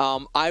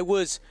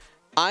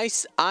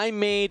 I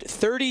made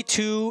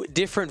 32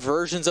 different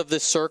versions of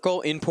this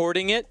circle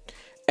importing it,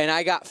 and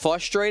I got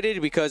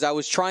frustrated because I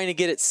was trying to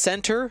get it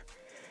center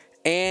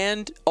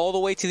and all the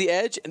way to the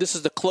edge, and this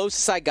is the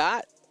closest I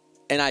got,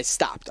 and I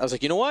stopped. I was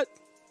like, you know what?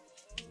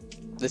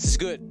 This is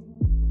good.